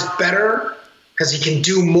LeBron is better because he can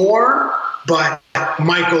do more, but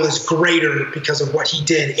Michael is greater because of what he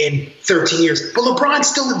did in 13 years. But LeBron's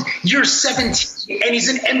still in year 17, and he's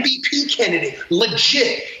an MVP candidate.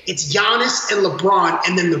 Legit. It's Giannis and LeBron,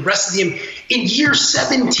 and then the rest of them in year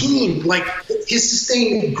 17. Like, his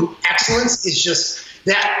sustained excellence is just,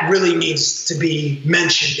 that really needs to be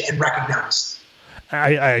mentioned and recognized.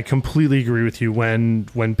 I completely agree with you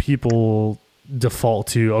when people default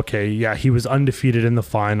to, okay, yeah, he was undefeated in the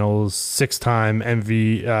finals, 6-time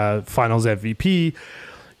finals MVP.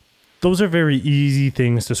 Those are very easy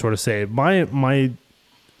things to sort of say. My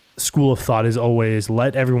school of thought is always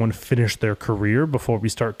let everyone finish their career before we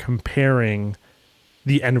start comparing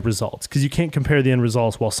the end results, because you can't compare the end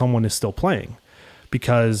results while someone is still playing,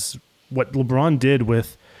 because what LeBron did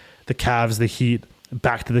with the Cavs, the Heat,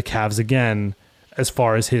 back to the Cavs again, as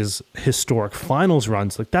far as his historic finals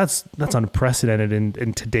runs, like that's unprecedented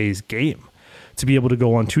in today's game. To be able to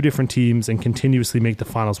go on 2 different teams and continuously make the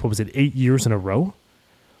finals, what was it, 8 years in a row?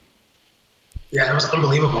 Yeah, it was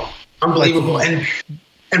unbelievable. Unbelievable. And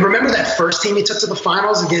remember that first team he took to the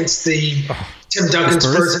finals against the Tim Duncan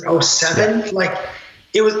Spurs in 07? Yeah. Like,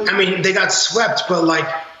 it was, I mean, they got swept, but like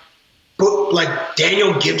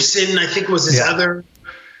Daniel Gibson, I think, was his other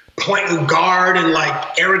point guard, and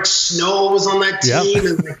like Eric Snow was on that team,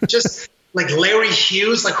 and like, just like Larry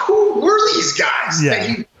Hughes, like, who were these guys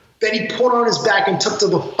that he put on his back and took to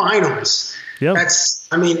the finals? Yep.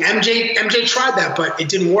 MJ tried that, but it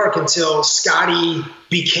didn't work until Scotty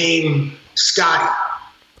became Scotty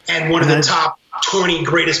and one of the top 20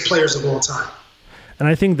 greatest players of all time. And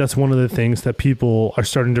I think that's one of the things that people are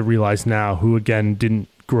starting to realize now, who again didn't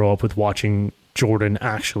grow up with watching Jordan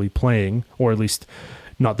actually playing, or at least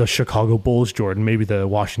not the Chicago Bulls Jordan, maybe the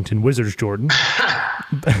Washington Wizards Jordan.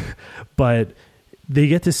 But they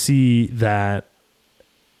get to see that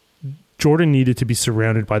Jordan needed to be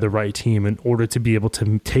surrounded by the right team in order to be able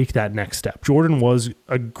to take that next step. Jordan was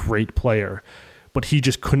a great player, but he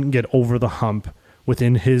just couldn't get over the hump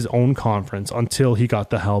within his own conference until he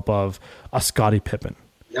got the help of a Scottie Pippen.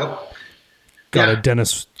 Nope. Got a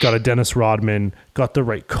Dennis Rodman, got the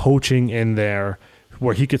right coaching in there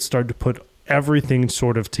where he could start to put everything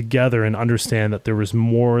sort of together and understand that there was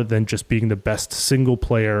more than just being the best single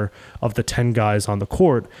player of the 10 guys on the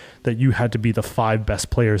court, that you had to be the 5 best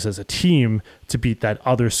players as a team to beat that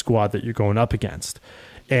other squad that you're going up against.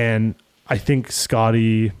 And I think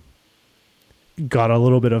Scotty got a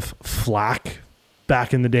little bit of flack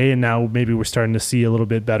back in the day, and now maybe we're starting to see a little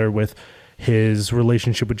bit better with his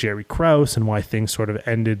relationship with Jerry Krause and why things sort of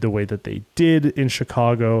ended the way that they did in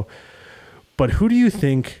Chicago. But who do you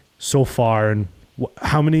think so far, and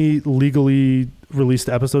how many legally released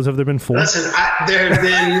episodes have there been? 4? Listen, there have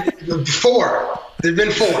been 4. There have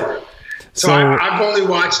been 4. So I've only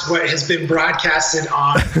watched what has been broadcasted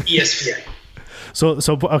on ESPN. So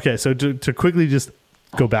to quickly just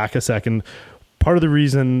go back a second, part of the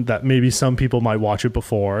reason that maybe some people might watch it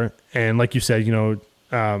before, and like you said,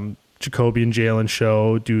 Jacoby and Jalen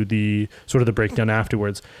show do the sort of the breakdown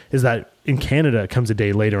afterwards, is that in Canada it comes a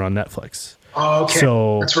day later on Netflix. Oh, okay.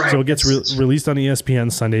 So that's right. So it gets released on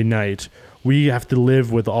ESPN Sunday night, we have to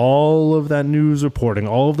live with all of that news reporting,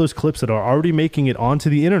 all of those clips that are already making it onto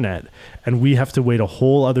the internet, and we have to wait a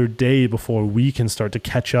whole other day before we can start to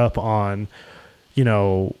catch up on,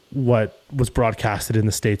 what was broadcasted in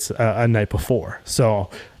the States a night before. So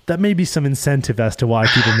that may be some incentive as to why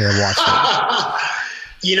people may have watched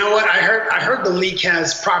it. You know what? I heard the leak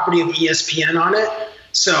has property of ESPN on it.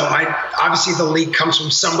 So obviously the leak comes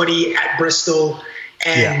from somebody at Bristol.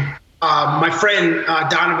 And my friend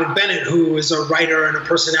Donovan Bennett, who is a writer and a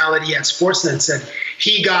personality at Sportsnet, said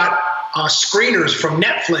he got screeners from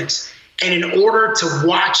Netflix. And in order to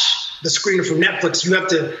watch the screener from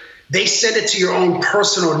Netflix, they send it to your own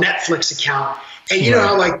personal Netflix account. And you know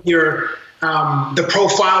how like the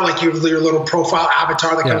profile, like your little profile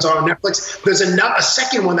avatar that comes on Netflix, there's a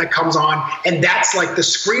second one that comes on, and that's like the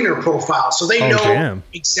screener profile. So they know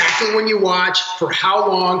exactly when you watch, for how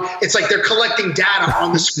long. It's like they're collecting data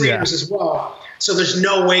on the screeners as well. So there's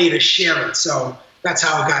no way to share it. So that's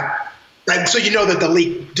how it got. So you know that the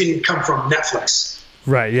leak didn't come from Netflix.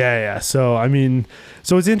 Right. Yeah. So,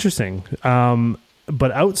 so it's interesting.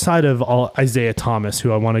 But outside of Isaiah Thomas,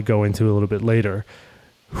 who I want to go into a little bit later,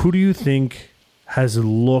 who do you think has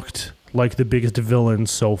looked like the biggest villain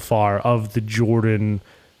so far of the Jordan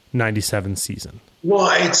 97 season? Well,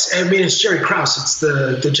 it's Jerry Krause. It's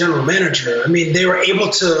the general manager. They were able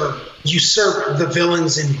to usurp the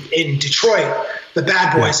villains in Detroit, the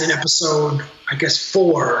bad boys, in episode, I guess,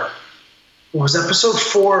 4. Was episode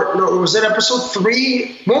 4? No, was it episode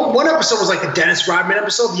 3? One episode was like the Dennis Rodman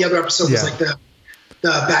episode. The other episode was like the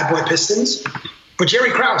bad boy Pistons. But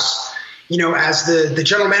Jerry Krause, as the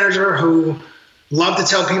general manager who loved to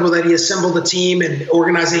tell people that he assembled a team and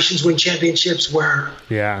organizations win championships, where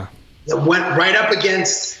it went right up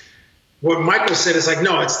against what Michael said. Is like,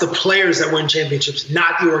 no, it's the players that win championships,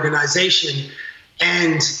 not the organization.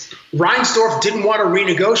 And Reinsdorf didn't want to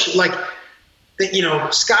renegotiate. Like,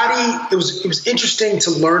 Scotty, it was interesting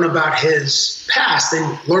to learn about his past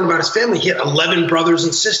and learn about his family. He had 11 brothers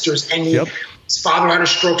and sisters, and his father had a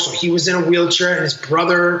stroke, so he was in a wheelchair, and his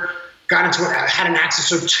brother had an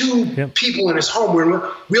accident. So 2 people in his home were in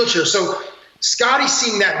wheelchairs. So Scotty,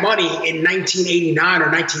 seeing that money in 1989 or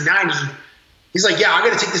 1990, he's like, I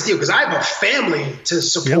got to take this deal because I have a family to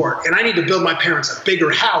support, and I need to build my parents a bigger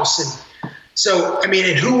house. And so, and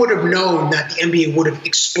who would have known that the NBA would have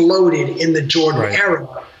exploded in the Jordan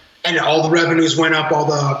era, and all the revenues went up, all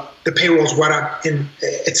the payrolls went up, and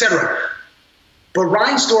et cetera. But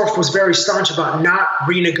Reinsdorf was very staunch about not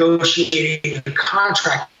renegotiating the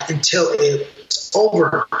contract until it's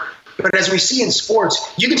over. But as we see in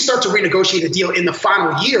sports, you can start to renegotiate a deal in the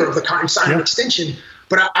final year of the contract, sign an extension.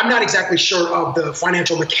 But I'm not exactly sure of the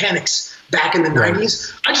financial mechanics back in the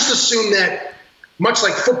 90s. I just assume that, much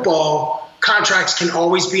like football, contracts can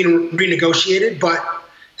always be renegotiated, but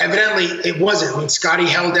evidently it wasn't. Scotty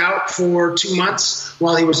held out for 2 months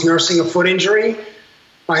while he was nursing a foot injury.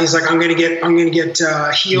 He's like, I'm gonna get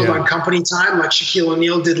healed on company time, like Shaquille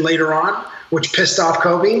O'Neal did later on, which pissed off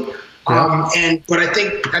Kobe. But I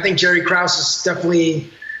think Jerry Krause is definitely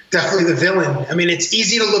the villain. It's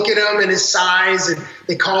easy to look at him and his size, and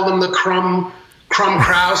they called him the Crumb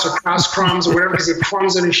Krause or Krause Crumbs or whatever, because he had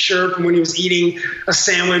crumbs on his shirt from when he was eating a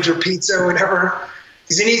sandwich or pizza or whatever.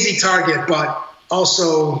 He's an easy target, but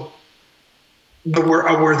also a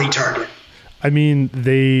worthy target.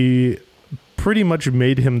 They pretty much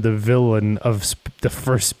made him the villain of the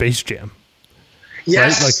first Space Jam.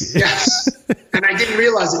 Yes, right? yes. And I didn't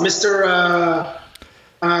realize it. Mr.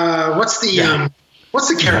 What's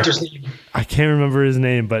the character's name? I can't remember his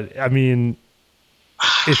name, but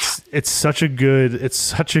it's such a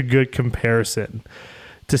good comparison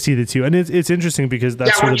to see the two, and it's interesting because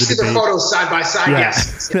that's sort of the debate. The photos side by side.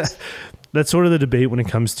 Yes. That's sort of the debate when it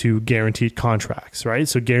comes to guaranteed contracts, right?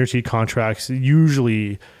 So guaranteed contracts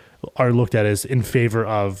usually are looked at as in favor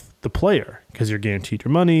of the player because you're guaranteed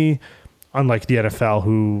your money, unlike the NFL,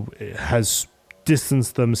 who has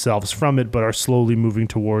distanced themselves from it but are slowly moving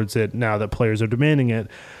towards it now that players are demanding it.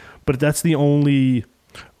 But that's the only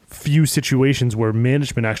few situations where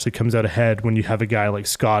management actually comes out ahead when you have a guy like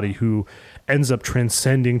Scotty who ends up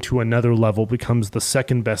transcending to another level, becomes the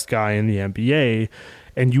second best guy in the NBA,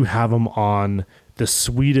 and you have him on the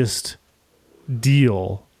sweetest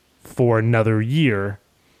deal for another year.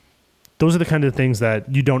 Those are the kind of things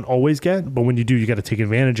that you don't always get, but when you do, you got to take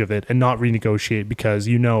advantage of it and not renegotiate because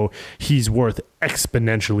he's worth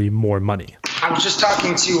exponentially more money. I was just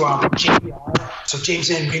talking to JVR, so James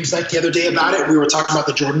Van Riemsdyk, the other day about it. We were talking about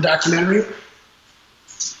the Jordan documentary,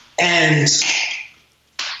 and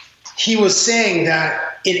he was saying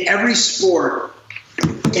that in every sport,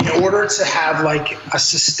 in order to have like a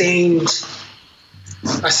sustained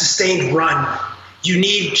a sustained run. You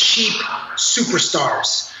need cheap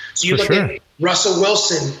superstars. So you look at Russell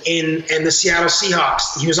Wilson in the Seattle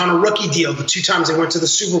Seahawks. He was on a rookie deal the 2 times they went to the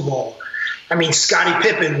Super Bowl. I mean, Scottie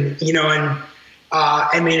Pippen,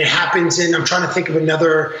 and it happens in, I'm trying to think of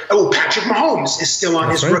another. Patrick Mahomes is still on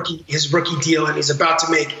his rookie deal, and he's about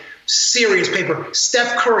to make serious paper.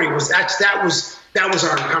 Steph Curry that was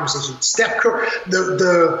our conversation. Steph Curry,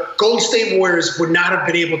 the Golden State Warriors would not have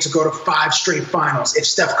been able to go to 5 straight finals if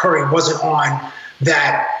Steph Curry wasn't on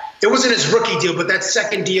that. It wasn't his rookie deal, but that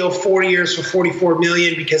second deal, 4 years for $44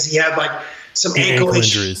 million, because he had like some ankle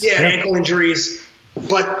injuries. Yeah, ankle injuries.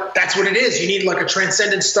 But that's what it is. You need like a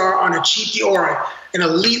transcendent star on a cheap deal, or an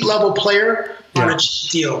elite level player on a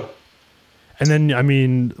cheap deal. And then, I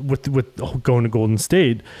mean, with going to Golden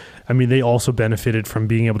State, I mean, they also benefited from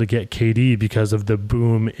being able to get KD because of the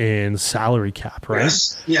boom in salary cap, right?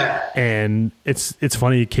 Yes. Yeah. And it's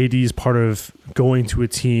funny, KD is part of going to a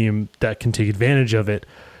team that can take advantage of it,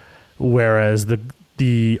 whereas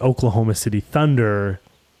the Oklahoma City Thunder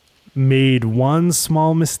made one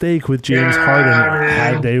small mistake with James Harden.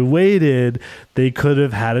 Had they waited, they could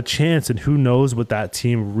have had a chance, and who knows what that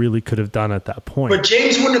team really could have done at that point. But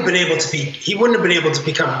James wouldn't have been able to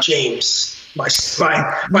become James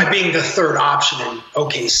by being the third option in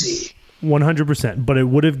OKC. 100%, but it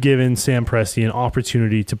would have given Sam Presti an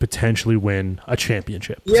opportunity to potentially win a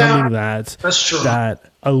championship. Something that's true. That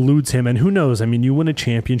eludes him, and who knows? I mean, you win a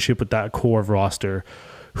championship with that core of roster.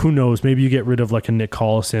 Who knows? Maybe you get rid of like a Nick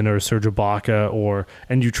Collison or a Serge Ibaka,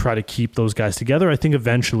 and you try to keep those guys together. I think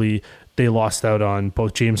eventually they lost out on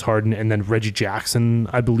both James Harden, and then Reggie Jackson,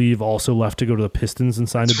 I believe, also left to go to the Pistons and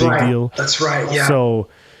signed a big deal. That's right. Yeah.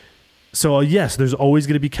 So yes, there's always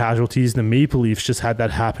going to be casualties. The Maple Leafs just had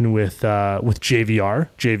that happen with JVR.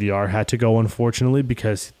 JVR had to go, unfortunately,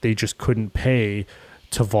 because they just couldn't pay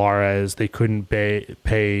Tavares. They couldn't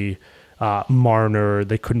pay Marner.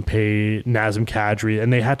 They couldn't pay Nazem Kadri,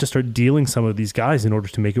 and they had to start dealing some of these guys in order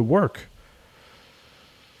to make it work.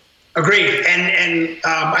 Agreed. And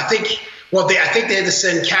I think they had to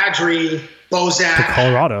send Kadri, Bozak to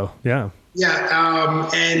Colorado. Yeah. Yeah,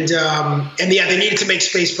 they needed to make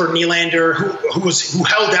space for Nylander, who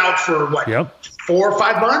held out for 4 or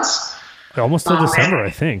 5 months, almost till December, I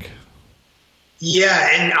think. Yeah,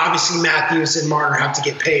 and obviously Matthews and Marner have to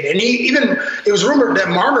get paid, and it was rumored that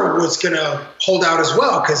Marner was going to hold out as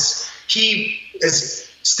well because he is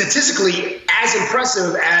statistically as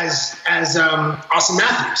impressive as Austin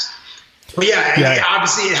Matthews. But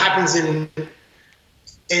obviously it happens in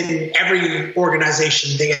every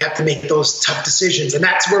organization. They have to make those tough decisions, and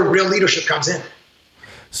that's where real leadership comes in.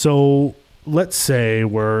 So let's say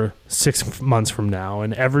we're 6 months from now,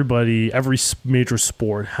 and every major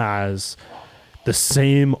sport has the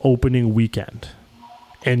same opening weekend,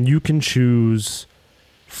 and you can choose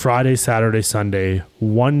Friday, Saturday, Sunday,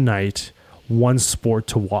 one night, one sport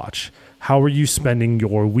to watch. How are you spending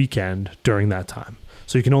your weekend during that time?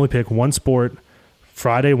 So you can only pick one sport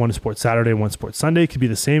Friday, one sport Saturday, one sport Sunday. It could be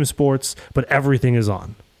the same sports, but everything is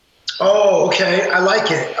on. Oh, okay. I like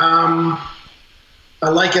it. I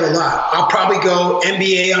like it a lot. I'll probably go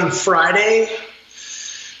NBA on Friday.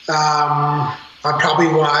 I'll probably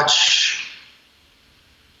watch,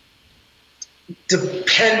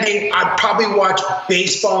 I'd probably watch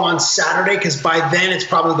baseball on Saturday because by then it's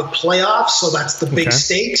probably the playoffs, so that's the big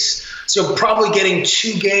stakes. So probably getting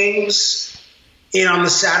 2 games in on the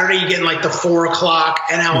Saturday. You're getting like the 4 o'clock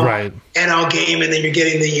NL game, and then you're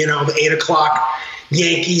getting the 8 o'clock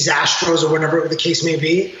Yankees, Astros, or whatever the case may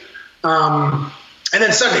be. And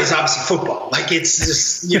then Sunday is obviously football. Like it's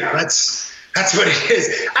just that's what it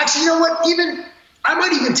is. Actually, you know what? I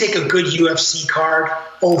might even take a good UFC card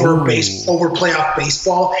over playoff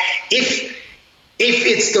baseball if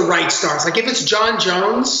it's the right stars. Like if it's John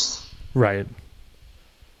Jones, right?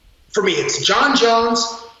 For me, it's John Jones,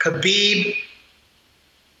 Khabib.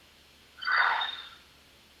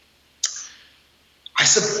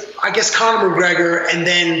 I guess Conor McGregor, and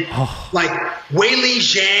then like Weili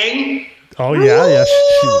Zhang. Oh yeah, yeah.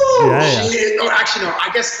 Oh, actually, no. I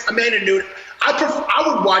guess Amanda Nunes. I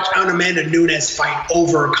would watch an Amanda Nunes fight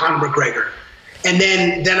over Conor McGregor, and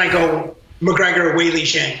then I go McGregor, Weili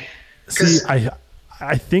Zhang. See,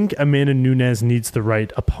 I think Amanda Nunes needs the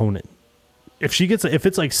right opponent. If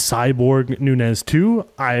it's like Cyborg Nunes too,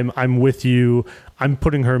 I'm with you. I'm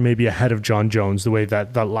putting her maybe ahead of John Jones the way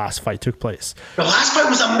that last fight took place. The last fight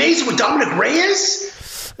was amazing with Dominic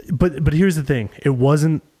Reyes. But here's the thing. It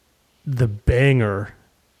wasn't the banger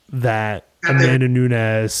that Amanda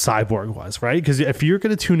Nunes Cyborg was, right? Because if you're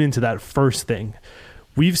going to tune into that first thing,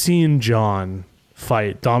 we've seen John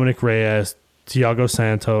fight Dominic Reyes, Thiago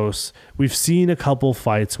Santos. We've seen a couple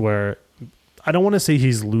fights where I don't want to say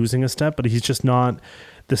he's losing a step, but he's just not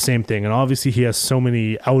the same thing. And obviously he has so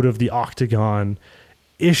many out of the octagon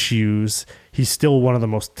issues. He's still one of the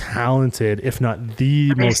most talented, if not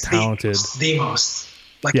the most talented. The most.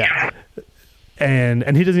 Like, yeah.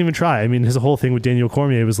 And he doesn't even try. I mean, his whole thing with Daniel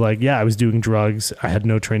Cormier was like, yeah, I was doing drugs. I had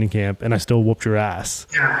no training camp and I still whooped your ass.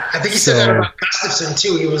 Yeah. I think he said that about Gustafsson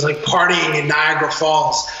too. He was like partying in Niagara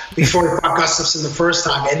Falls before he fought Gustafsson the first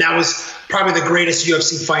time. And that was probably the greatest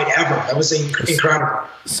UFC fight ever. That was incredible.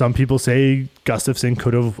 Some people say Gustafsson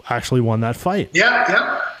could have actually won that fight.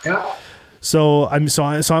 Yeah. So I'm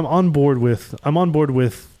on board with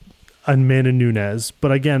Amanda Nunes,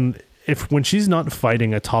 but again, when she's not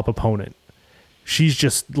fighting a top opponent, she's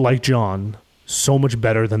just like John, so much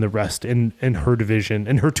better than the rest in her division,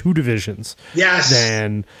 in her two divisions. Yes.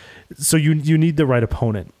 So you need the right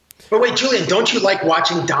opponent. But wait, Julian, don't you like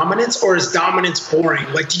watching dominance, or is dominance boring?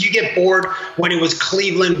 Like, did you get bored when it was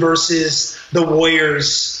Cleveland versus the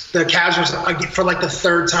Warriors, the Cavs for like the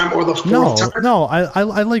third time or the fourth time? No,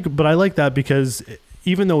 I like that because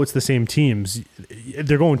even though it's the same teams,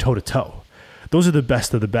 they're going toe to toe. Those are the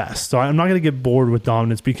best of the best. So I'm not going to get bored with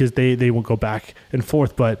dominance because they will go back and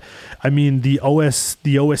forth. But I mean, the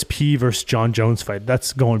OSP versus John Jones fight,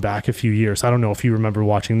 that's going back a few years. I don't know if you remember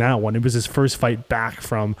watching that one. It was his first fight back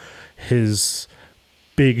from his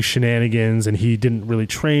big shenanigans, and he didn't really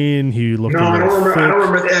train. He looked. No, I don't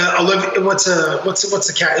remember. Olivia, what's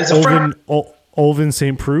the cat? Is a friend? Olvin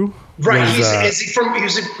St. Preux. Right. Was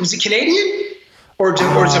he Canadian or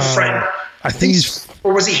is a friend? I think he's.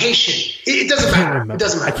 Or was he Haitian? It doesn't matter. It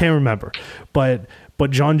doesn't matter. I can't remember. But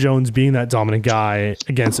John Jones being that dominant guy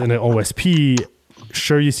against an OSP,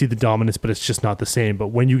 sure, you see the dominance, but it's just not the same. But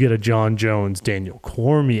when you get a John Jones, Daniel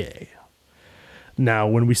Cormier, now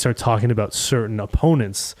when we start talking about certain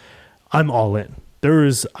opponents, I'm all in.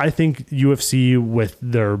 I think UFC with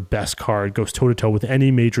their best card goes toe-to-toe with any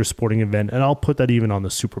major sporting event, and I'll put that even on the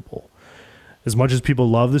Super Bowl. As much as people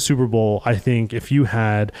love the Super Bowl, I think if you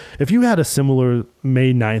had a similar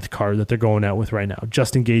May 9th card that they're going out with right now,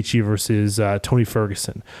 Justin Gaethje versus Tony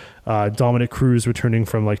Ferguson, Dominic Cruz returning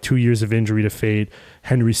from like 2 years of injury to fate,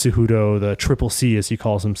 Henry Cejudo, the Triple C as he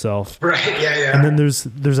calls himself. Right, yeah. And then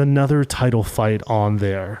there's another title fight on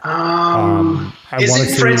there.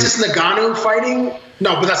 Isn't Francis Ngannou fighting?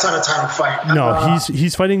 No, but that's not a title fight. No,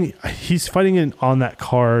 he's fighting on that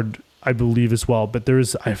card, I believe, as well. But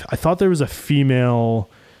I thought there was a female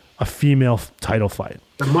title fight.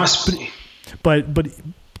 There must be. But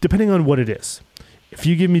depending on what it is, if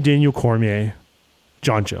you give me Daniel Cormier,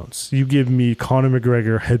 John Jones, you give me Conor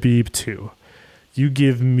McGregor, Khabib 2, you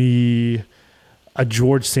give me a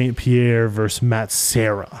George St. Pierre versus Matt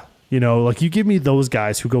Serra, you give me those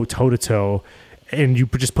guys who go toe to toe, and you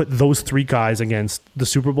just put those three guys against the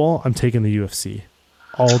Super Bowl, I'm taking the UFC.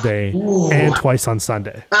 All day. Ooh. And twice on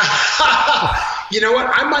Sunday. You know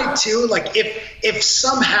what? I might too. Like if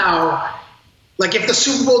somehow, like if the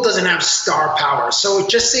Super Bowl doesn't have star power, so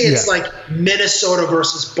just say it's like Minnesota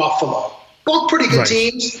versus Buffalo, both pretty good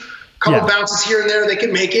teams, couple bounces here and there, they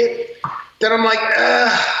can make it. Then I'm like,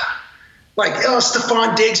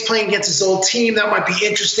 Stephon Diggs playing against his old team, that might be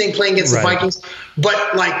interesting, playing against the Vikings.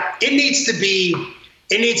 But like it needs to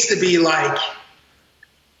be like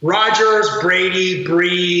Rodgers, Brady,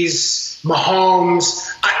 Breeze, Mahomes.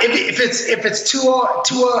 If it's Tua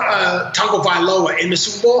Tagovailoa in the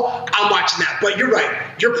Super Bowl, I'm watching that. But you're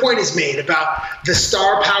right. Your point is made about the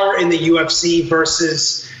star power in the UFC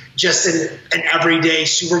versus just an everyday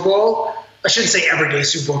Super Bowl. I shouldn't say everyday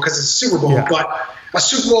Super Bowl because it's a Super Bowl, but a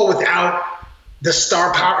Super Bowl without the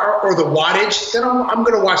star power or the wattage, then I'm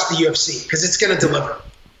going to watch the UFC because it's going to deliver.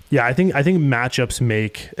 Yeah, I think matchups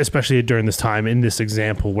make, especially during this time in this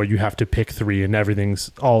example where you have to pick three and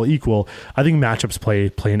everything's all equal, I think matchups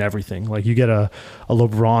play in everything. Like you get a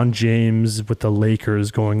LeBron James with the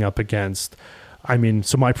Lakers going up against,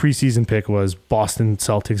 so my preseason pick was Boston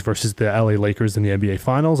Celtics versus the LA Lakers in the NBA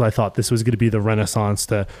Finals. I thought this was going to be the renaissance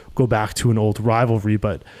to go back to an old rivalry,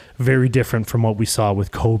 but very different from what we saw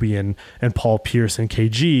with Kobe and Paul Pierce and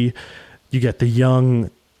KG. You get the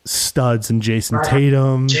young studs and Jason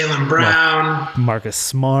Tatum, Jaylen Brown, Marcus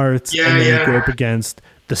Smart, and then you go up against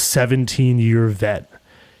the 17-year vet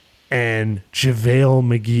and JaVale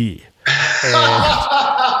McGee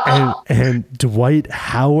and Dwight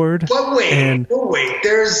Howard. But wait,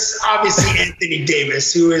 there's obviously Anthony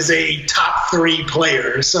Davis, who is a top 3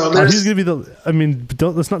 player. So he's going to be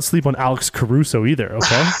let's not sleep on Alex Caruso either,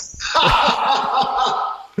 okay?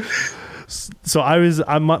 So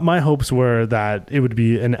my hopes were that it would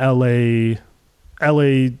be an LA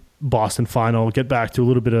Boston final, get back to a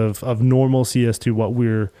little bit of normalcy as to what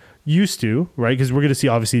we're used to, right? Because we're going to see,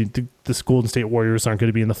 obviously, the Golden State Warriors aren't going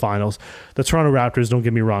to be in the finals. The Toronto Raptors, don't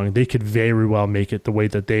get me wrong, they could very well make it the way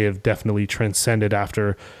that they have definitely transcended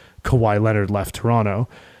after Kawhi Leonard left Toronto.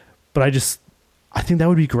 But I think that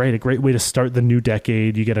would be great, a great way to start the new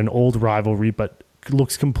decade. You get an old rivalry, but it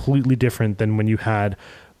looks completely different than when you had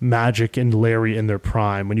Magic and Larry in their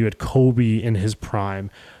prime, when you had Kobe in his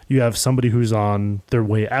prime. You have somebody who's on their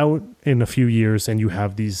way out in a few years, and you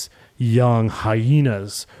have these young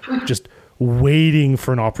hyenas just waiting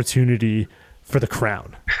for an opportunity for the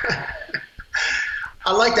crown.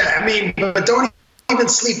 I like that. I mean, but don't even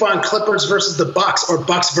sleep on Clippers versus the Bucks or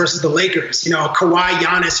Bucks versus the Lakers. You know, a Kawhi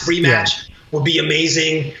Giannis rematch would be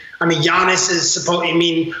amazing. I mean,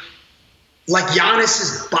 like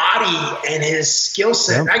Giannis's body and his skill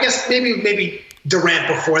set. I guess maybe Durant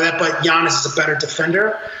before that, but Giannis is a better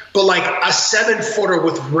defender. But like a 7-footer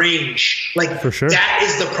with range, like for sure. That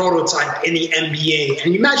is the prototype in the NBA.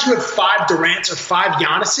 And you imagine you have 5 Durants or 5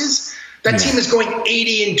 Giannis's, that team is going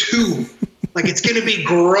 80-2. Like it's going to be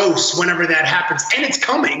gross whenever that happens, and it's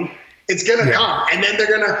coming. It's going to come, and then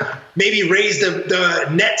they're going to maybe raise the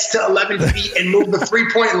nets to 11 feet and move the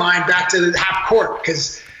 3-point line back to the half court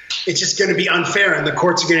because it's just going to be unfair, and the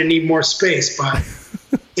courts are going to need more space. But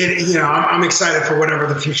I'm excited for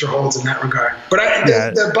whatever the future holds in that regard. But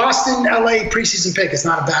the Boston LA preseason pick is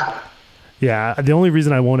not a bad one. Yeah, the only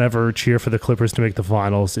reason I won't ever cheer for the Clippers to make the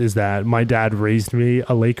finals is that my dad raised me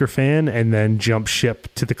a Laker fan and then jumped ship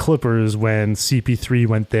to Lob when CP3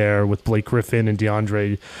 went there with Blake Griffin and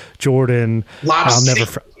DeAndre Jordan.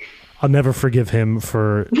 I'll never forgive him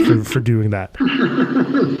for doing that.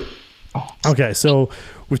 Okay, so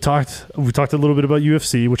we talked a little bit about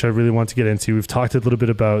UFC, which I really want to get into. We've talked a little bit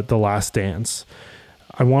about The Last Dance.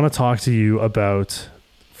 I want to talk to you about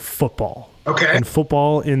football. Okay. And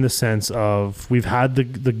football in the sense of we've had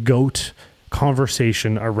the GOAT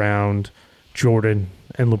conversation around Jordan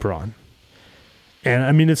and LeBron. And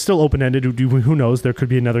I mean, it's still open-ended. Who knows? There could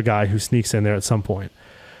be another guy who sneaks in there at some point.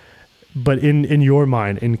 But in your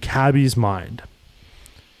mind, in Cabbie's mind,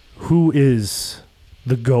 who is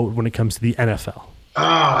the GOAT when it comes to the NFL?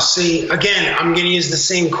 Oh, see, again, I'm going to use the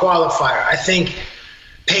same qualifier. I think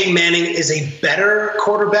Peyton Manning is a better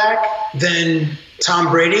quarterback than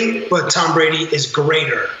Tom Brady, but Tom Brady is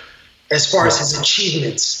greater as far as his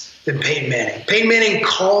achievements than Peyton Manning. Peyton Manning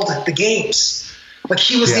called the games. Like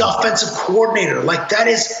he was the offensive coordinator. Like that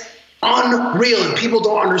is unreal, and people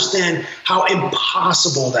don't understand how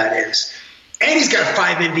impossible that is. And he's got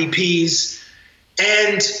 5 MVPs,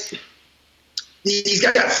 and he's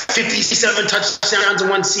got 57 touchdowns in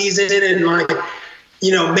one season, and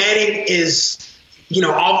Manning is,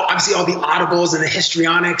 obviously all the audibles and the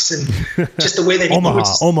histrionics and just the way that he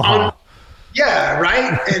Omaha. Yeah,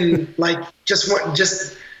 right. And I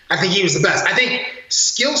think he was the best. I think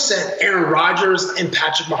skill set, Aaron Rodgers and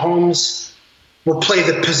Patrick Mahomes will play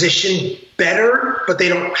the position better, but they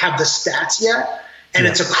don't have the stats yet. And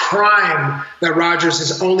it's a crime that Rodgers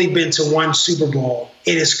has only been to 1 Super Bowl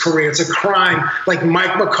in his career. It's a crime, like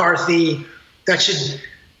Mike McCarthy,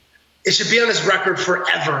 it should be on his record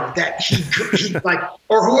forever that he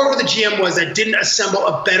or whoever the GM was that didn't assemble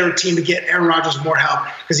a better team to get Aaron Rodgers more help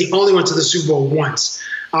because he only went to the Super Bowl once.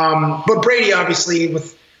 But Brady, obviously,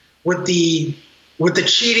 with the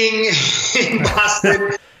cheating in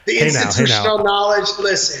Boston, the institutional knowledge.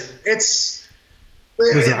 Listen,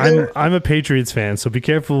 I'm a Patriots fan, so be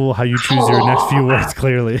careful how you choose your next few words.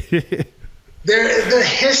 Clearly, the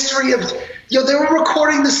history of. They were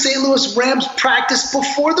recording the St. Louis Rams practice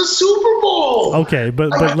before the Super Bowl. Okay,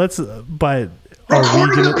 but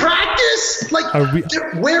recording the practice?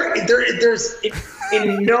 There's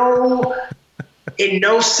in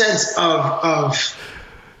no sense of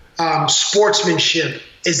sportsmanship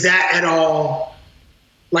is that at all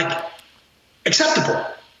acceptable.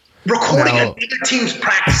 Recording another team's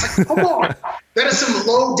practice, come on, that is some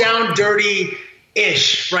low down, dirty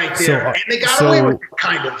ish right there, and they got away with it,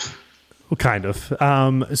 kind of. Kind of.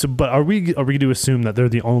 But are we going to assume that they're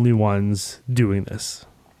the only ones doing this?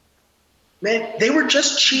 Man, they were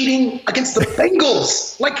just cheating against the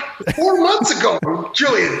Bengals 4 months ago,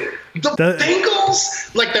 Julian. The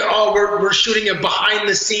Bengals, we're shooting a behind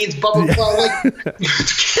the scenes, blah blah blah.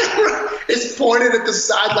 The camera is pointed at the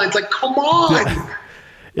sidelines. Come on.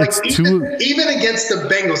 Even against the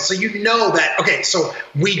Bengals, so that. Okay, so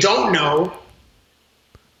we don't know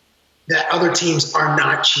that other teams are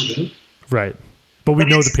not cheating. Right. But we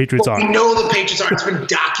know the Patriots are. We know the Patriots are. It's been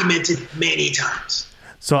documented many times.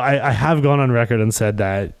 So I have gone on record and said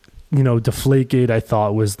that, Deflategate I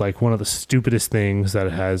thought was one of the stupidest things that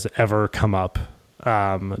has ever come up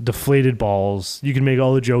deflated balls. You can make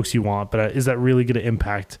all the jokes you want, but is that really going to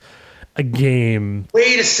impact a game?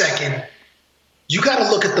 Wait a second. You got to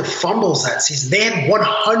look at the fumbles that season. They had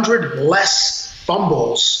 100 less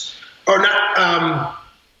fumbles, or not,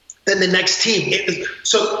 than the next team.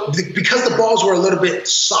 Because the balls were a little bit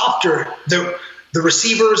softer, the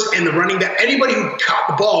receivers and the running back, anybody who caught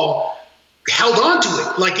the ball held on to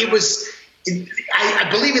it. Like it was, I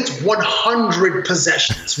believe it's 100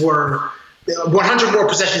 possessions were 100 more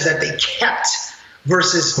possessions that they kept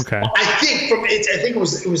versus. Okay. I think it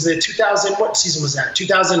was the 2000. What season was that?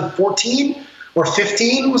 2014 or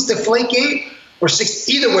 15 was the Deflategate or 6.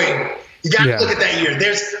 Either way, you got to look at that year.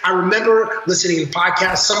 I remember listening to the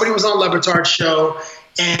podcast. Somebody was on LeBatard's show,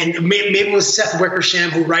 and maybe it was Seth Wickersham,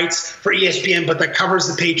 who writes for ESPN, but that covers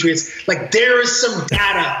the Patriots. Like, there is some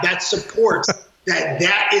data that supports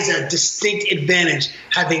that is a distinct advantage,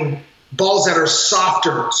 having balls that are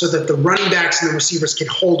softer so that the running backs and the receivers can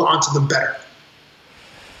hold on to them better.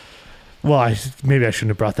 Well, maybe I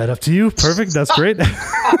shouldn't have brought that up to you. Perfect. That's great.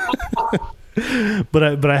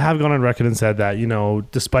 But I have gone on record and said that,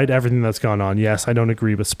 despite everything that's gone on, yes, I don't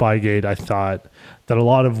agree with Spygate. I thought that a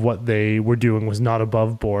lot of what they were doing was not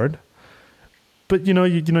above board. But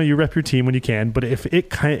you rep your team when you can. But if it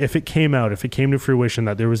came to fruition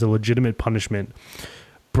that there was a legitimate punishment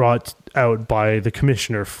brought out by the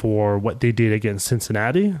commissioner for what they did against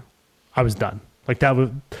Cincinnati, I was done. Like, that was,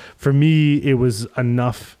 for me, it was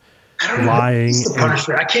enough. I don't lying. Know the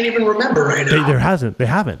punishment. I can't even remember right now. They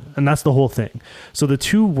haven't. And that's the whole thing. So the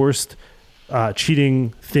two worst cheating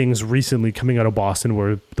things recently coming out of Boston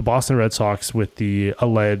were the Boston Red Sox with the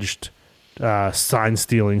alleged sign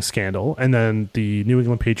stealing scandal, and then the New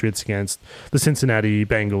England Patriots against the Cincinnati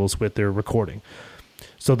Bengals with their recording.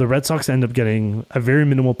 So the Red Sox end up getting a very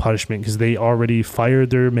minimal punishment because they already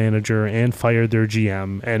fired their manager and fired their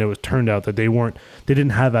GM, and it was turned out that they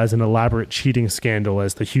didn't have as an elaborate cheating scandal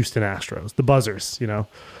as the Houston Astros, the buzzers,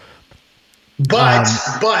 But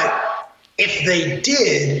if they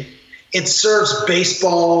did, it serves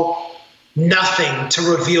baseball nothing to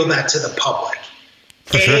reveal that to the public.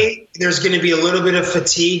 Sure. There's going to be a little bit of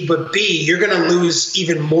fatigue, but B, you're going to lose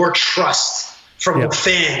even more trust from the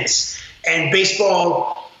fans. And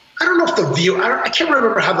baseball, I don't know if I can't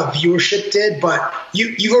remember how the viewership did, but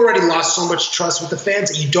you've already lost so much trust with the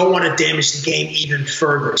fans, and you don't want to damage the game even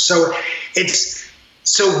further. So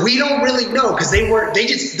we don't really know, because they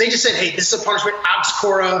just said, hey, this is a punishment. Alex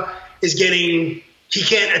Cora he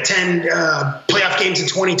can't attend playoff games in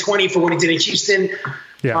 2020 for what he did in Houston.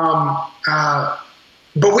 Yeah.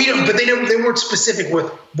 But they weren't specific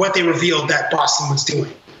with what they revealed that Boston was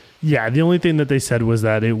doing. Yeah, the only thing that they said was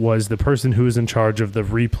that it was the person who was in charge of the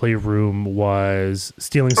replay room was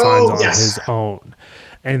stealing signs on his own,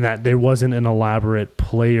 and that there wasn't an elaborate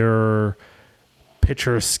pitcher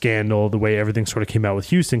scandal the way everything sort of came out with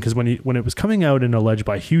Houston. Because when it was coming out and alleged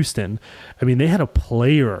by Houston, I mean, they had a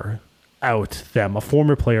player out them, a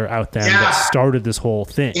former player out them that started this whole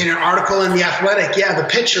thing. In an article in The Athletic, the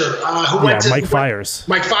pitcher who went to Mike Fiers.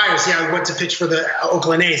 Mike Fiers, who went to pitch for the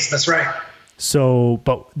Oakland A's. That's right. So,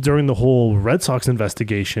 but during the whole Red Sox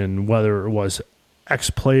investigation, whether it was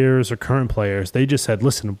ex-players or current players, they just said,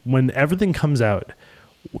 listen, when everything comes out,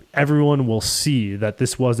 everyone will see that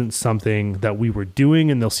this wasn't something that we were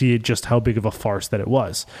doing, and they'll see just how big of a farce that it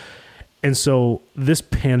was. And so this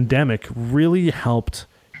pandemic really helped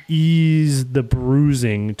ease the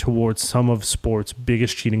bruising towards some of sports'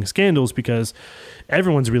 biggest cheating scandals, because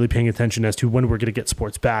everyone's really paying attention as to when we're going to get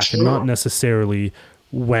sports back, and not necessarily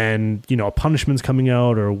when, a punishment's coming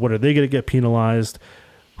out or what are they going to get penalized.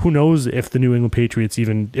 Who knows if the New England Patriots,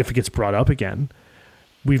 even if it gets brought up again.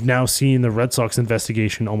 We've now seen the Red Sox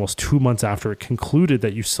investigation almost 2 months after it concluded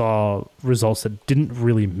that you saw results that didn't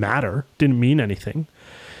really matter, didn't mean anything.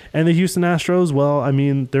 And the Houston Astros, well, I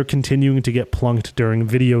mean, they're continuing to get plunked during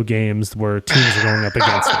video games where teams are going up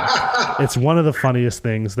against them. It's one of the funniest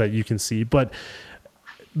things that you can see. But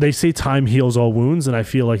they say time heals all wounds, and I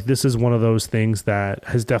feel like this is one of those things that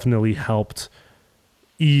has definitely helped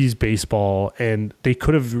ease baseball, and they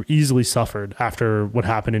could have easily suffered after what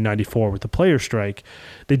happened in 94 with the player strike.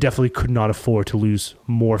 They definitely could not afford to lose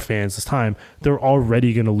more fans this time. They're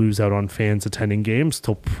already going to lose out on fans attending games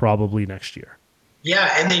till probably next year.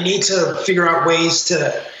 Yeah, and they need to figure out ways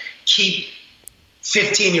to keep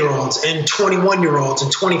 15-year-olds and 21-year-olds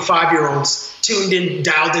and 25-year-olds tuned in,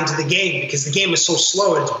 dialed into the game, because the game is so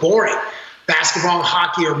slow and it's boring. Basketball and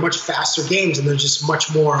hockey are much faster games, and there's just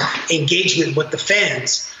much more engagement with the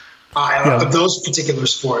fans of those particular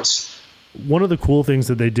sports. One of the cool things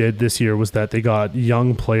that they did this year was that they got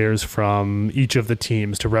young players from each of the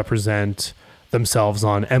teams to represent themselves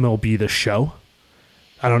on MLB The Show.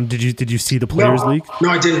 I don't. Did you see the Players League? No,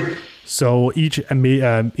 I didn't. So each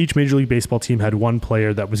Major League Baseball team had one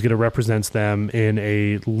player that was going to represent them in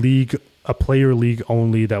a player league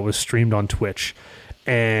only that was streamed on Twitch.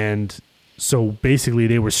 And so basically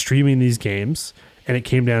they were streaming these games, and it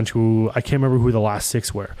came down to, I can't remember who the last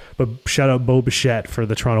 6 were, but shout out Bo Bichette for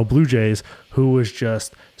the Toronto Blue Jays, who was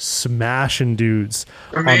just smashing dudes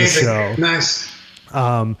on the show. Nice.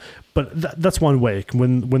 But that's one way.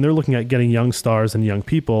 When they're looking at getting young stars and young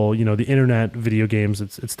people, the internet, video games,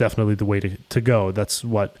 it's definitely the way to go. That's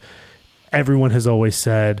what everyone has always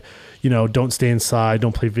said. Don't stay inside,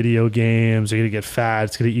 don't play video games, you're going to get fat,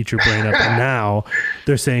 it's going to eat your brain up. And now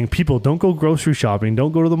they're saying, people, don't go grocery shopping,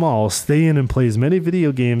 don't go to the mall, stay in and play as many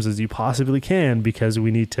video games as you possibly can, because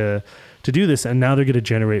we need to do this. And now they're going to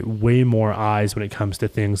generate way more eyes when it comes to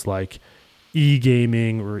things like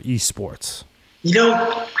e-gaming or esports.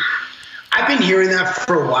 I've been hearing that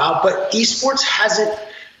for a while, but esports hasn't.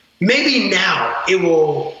 Maybe now it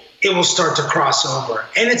will start to cross over,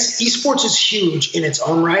 and esports is huge in its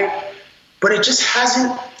own right, but it just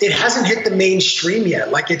hasn't. It hasn't hit the mainstream yet.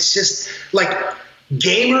 Like, it's just like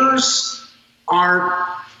gamers aren't.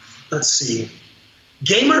 Let's see,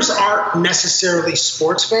 gamers aren't necessarily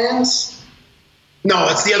sports fans. No,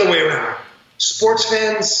 it's the other way around. Sports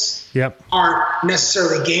fans. Yep. Aren't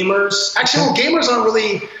necessarily gamers. Actually, gamers aren't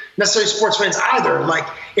really necessarily sports fans either. Like,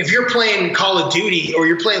 if you're playing Call of Duty or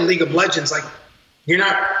you're playing League of Legends, like, you're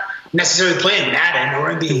not necessarily playing Madden or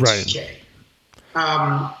NBA 2K.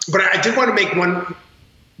 But I did want to make one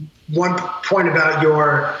point about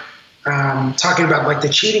your talking about, like, the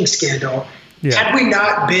cheating scandal. Yeah. Had we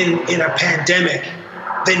not been in a pandemic,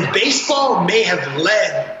 then baseball may have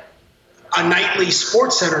led a nightly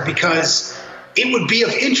sports center, because it would be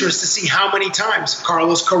of interest to see how many times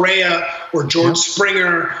Carlos Correa or George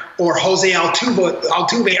Springer or Jose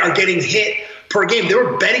Altuve are getting hit per game. There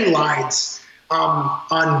were betting lines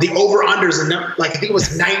on the over-unders, and I think it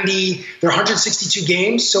was 90. There are 162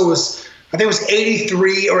 games, so I think it was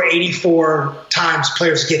 83 or 84 times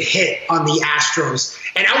players get hit on the Astros.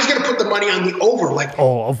 And I was going to put the money on the over.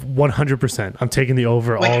 100%. I'm taking the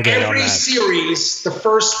over all day on that. Every series, the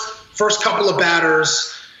first couple of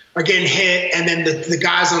batters are getting hit, and then the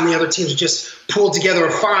guys on the other teams just pull together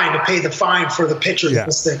a fine to pay the fine for the pitcher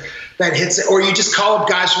that hits it. Or you just call up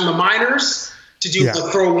guys from the minors to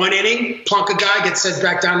throw one inning, plunk a guy, get sent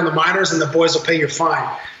back down to the minors, and the boys will pay your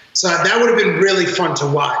fine. So that would have been really fun to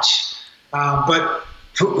watch. But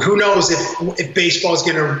who knows if baseball is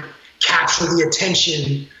going to capture the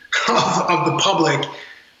attention of the public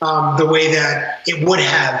the way that it would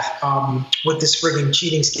have with this friggin'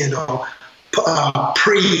 cheating scandal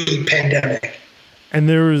pre-pandemic. And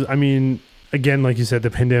there was, again, like you said,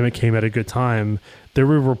 the pandemic came at a good time. There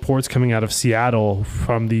were reports coming out of Seattle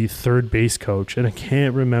from the third base coach, and I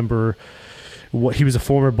can't remember what, he was a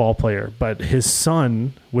former ball player, but his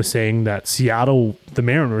son was saying that Seattle, the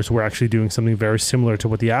Mariners, were actually doing something very similar to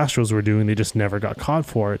what the Astros were doing. They just never got caught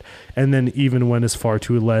for it. And then even went as far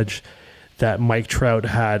to allege that Mike Trout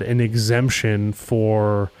had an exemption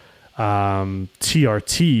for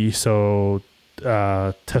TRT, so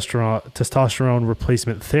testosterone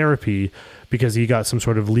replacement therapy, because he got some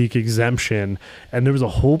sort of league exemption. And there was a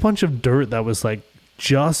whole bunch of dirt that was like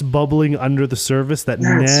just bubbling under the surface that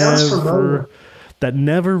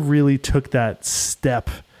never really took that step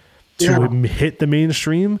to hit the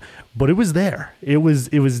mainstream, but it was there. It was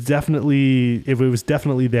definitely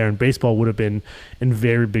there, and baseball would have been in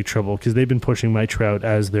very big trouble, because they've been pushing Mike Trout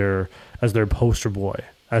as their poster boy,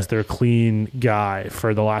 as their clean guy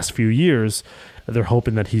for the last few years. They're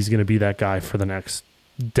hoping that he's going to be that guy for the next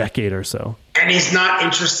decade or so. And he's not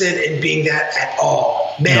interested in being that at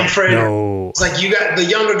all. Manfred, no. It's like, you got the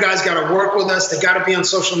younger guys got to work with us. They got to be on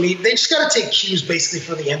social media. They just got to take cues basically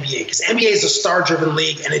from the NBA, because NBA is a star-driven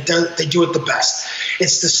league, and they do it the best.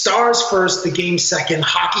 It's the stars first, the game second.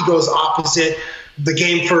 Hockey goes opposite, the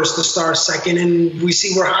game first, the stars second, and we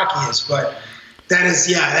see where hockey is. But that is,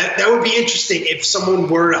 that would be interesting if someone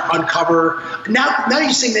were to uncover. Now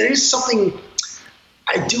you're saying there is something.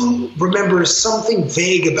 I do remember something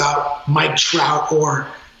vague about Mike Trout or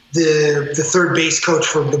the third base coach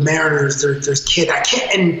for the Mariners. There's kid. I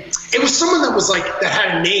can't. And it was someone that was like, that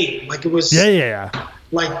had a name. Like, it was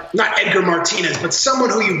like not Edgar Martinez, but someone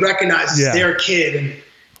who you recognize as their kid.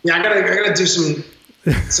 And I gotta do some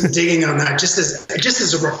digging on that just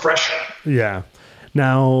as a refresher. Yeah.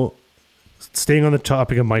 Now, staying on the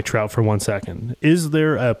topic of Mike Trout for 1 second, is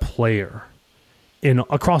there a player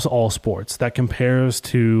across all sports that compares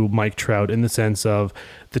to Mike Trout in the sense of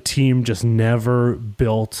the team just never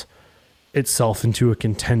built itself into a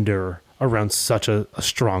contender around such a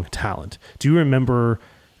strong talent? Do you remember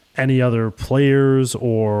any other players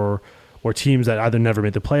or teams that either never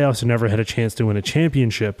made the playoffs or never had a chance to win a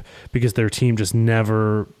championship because their team just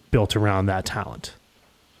never built around that talent.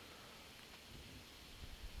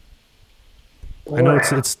 I know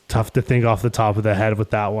it's tough to think off the top of the head with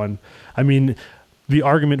that one. I mean, the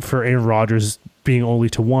argument for Aaron Rodgers being only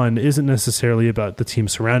to one isn't necessarily about the team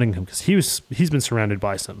surrounding him, because he's been surrounded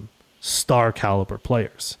by some star caliber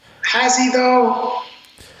players. Has he though?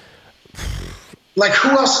 Like, who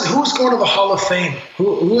else? Who's going to the Hall of Fame?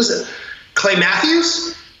 Who is it? Clay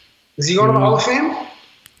Matthews? Is he going to the Hall of Fame?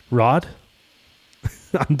 Rod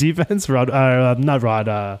on defense. Not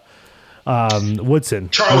Rod. Woodson.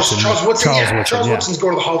 Charles Woodson. Charles yeah. Woodson's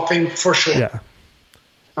going to the Hall of Fame for sure. Yeah.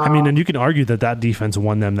 I mean, and you can argue that defense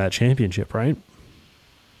won them that championship, right?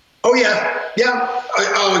 Oh yeah.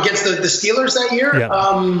 Against the Steelers that year.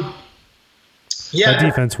 Yeah. Yeah. That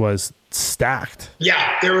defense was stacked.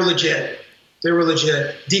 Yeah, they were legit.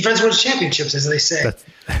 Defense wins championships, as they say.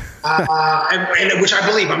 And which I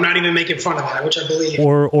believe. I'm not even making fun of that. Which I believe.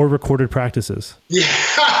 Or recorded practices. Yeah.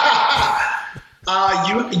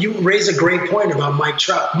 You raise a great point about Mike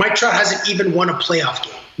Trout. Mike Trout hasn't even won a playoff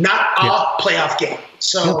game. Not a playoff game.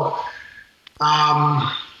 So,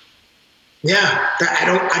 I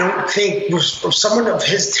don't think for someone of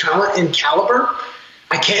his talent and caliber,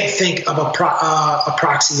 I can't think of a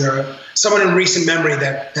proxy or someone in recent memory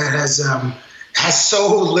that has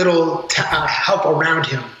so little help around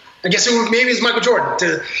him. I guess maybe it's Michael Jordan.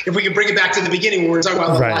 If we could bring it back to the beginning when we were talking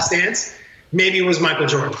about the Last Dance, maybe it was Michael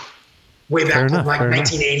Jordan. Way back in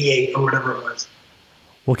 1988 or whatever it was.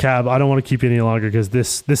 Well, Cab, I don't want to keep you any longer because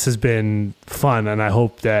this has been fun, and I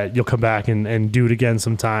hope that you'll come back and do it again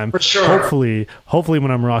sometime. For sure. Hopefully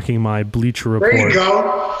when I'm rocking my Bleacher Report there you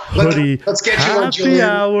go. hoodie. Let's get you on, Happy Julian.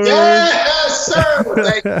 hours. Yes, sir.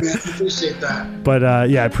 Thank you, man. I appreciate that. But I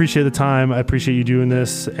appreciate the time. I appreciate you doing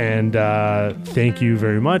this, and thank you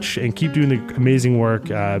very much. And keep doing the amazing work.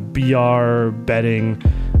 BR Betting,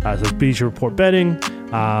 so Bleacher Report Betting.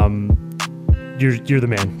 You're the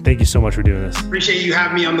man. Thank you so much for doing this. Appreciate you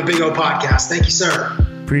having me on the Big O podcast. Thank you, sir.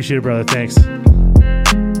 Appreciate it, brother. Thanks.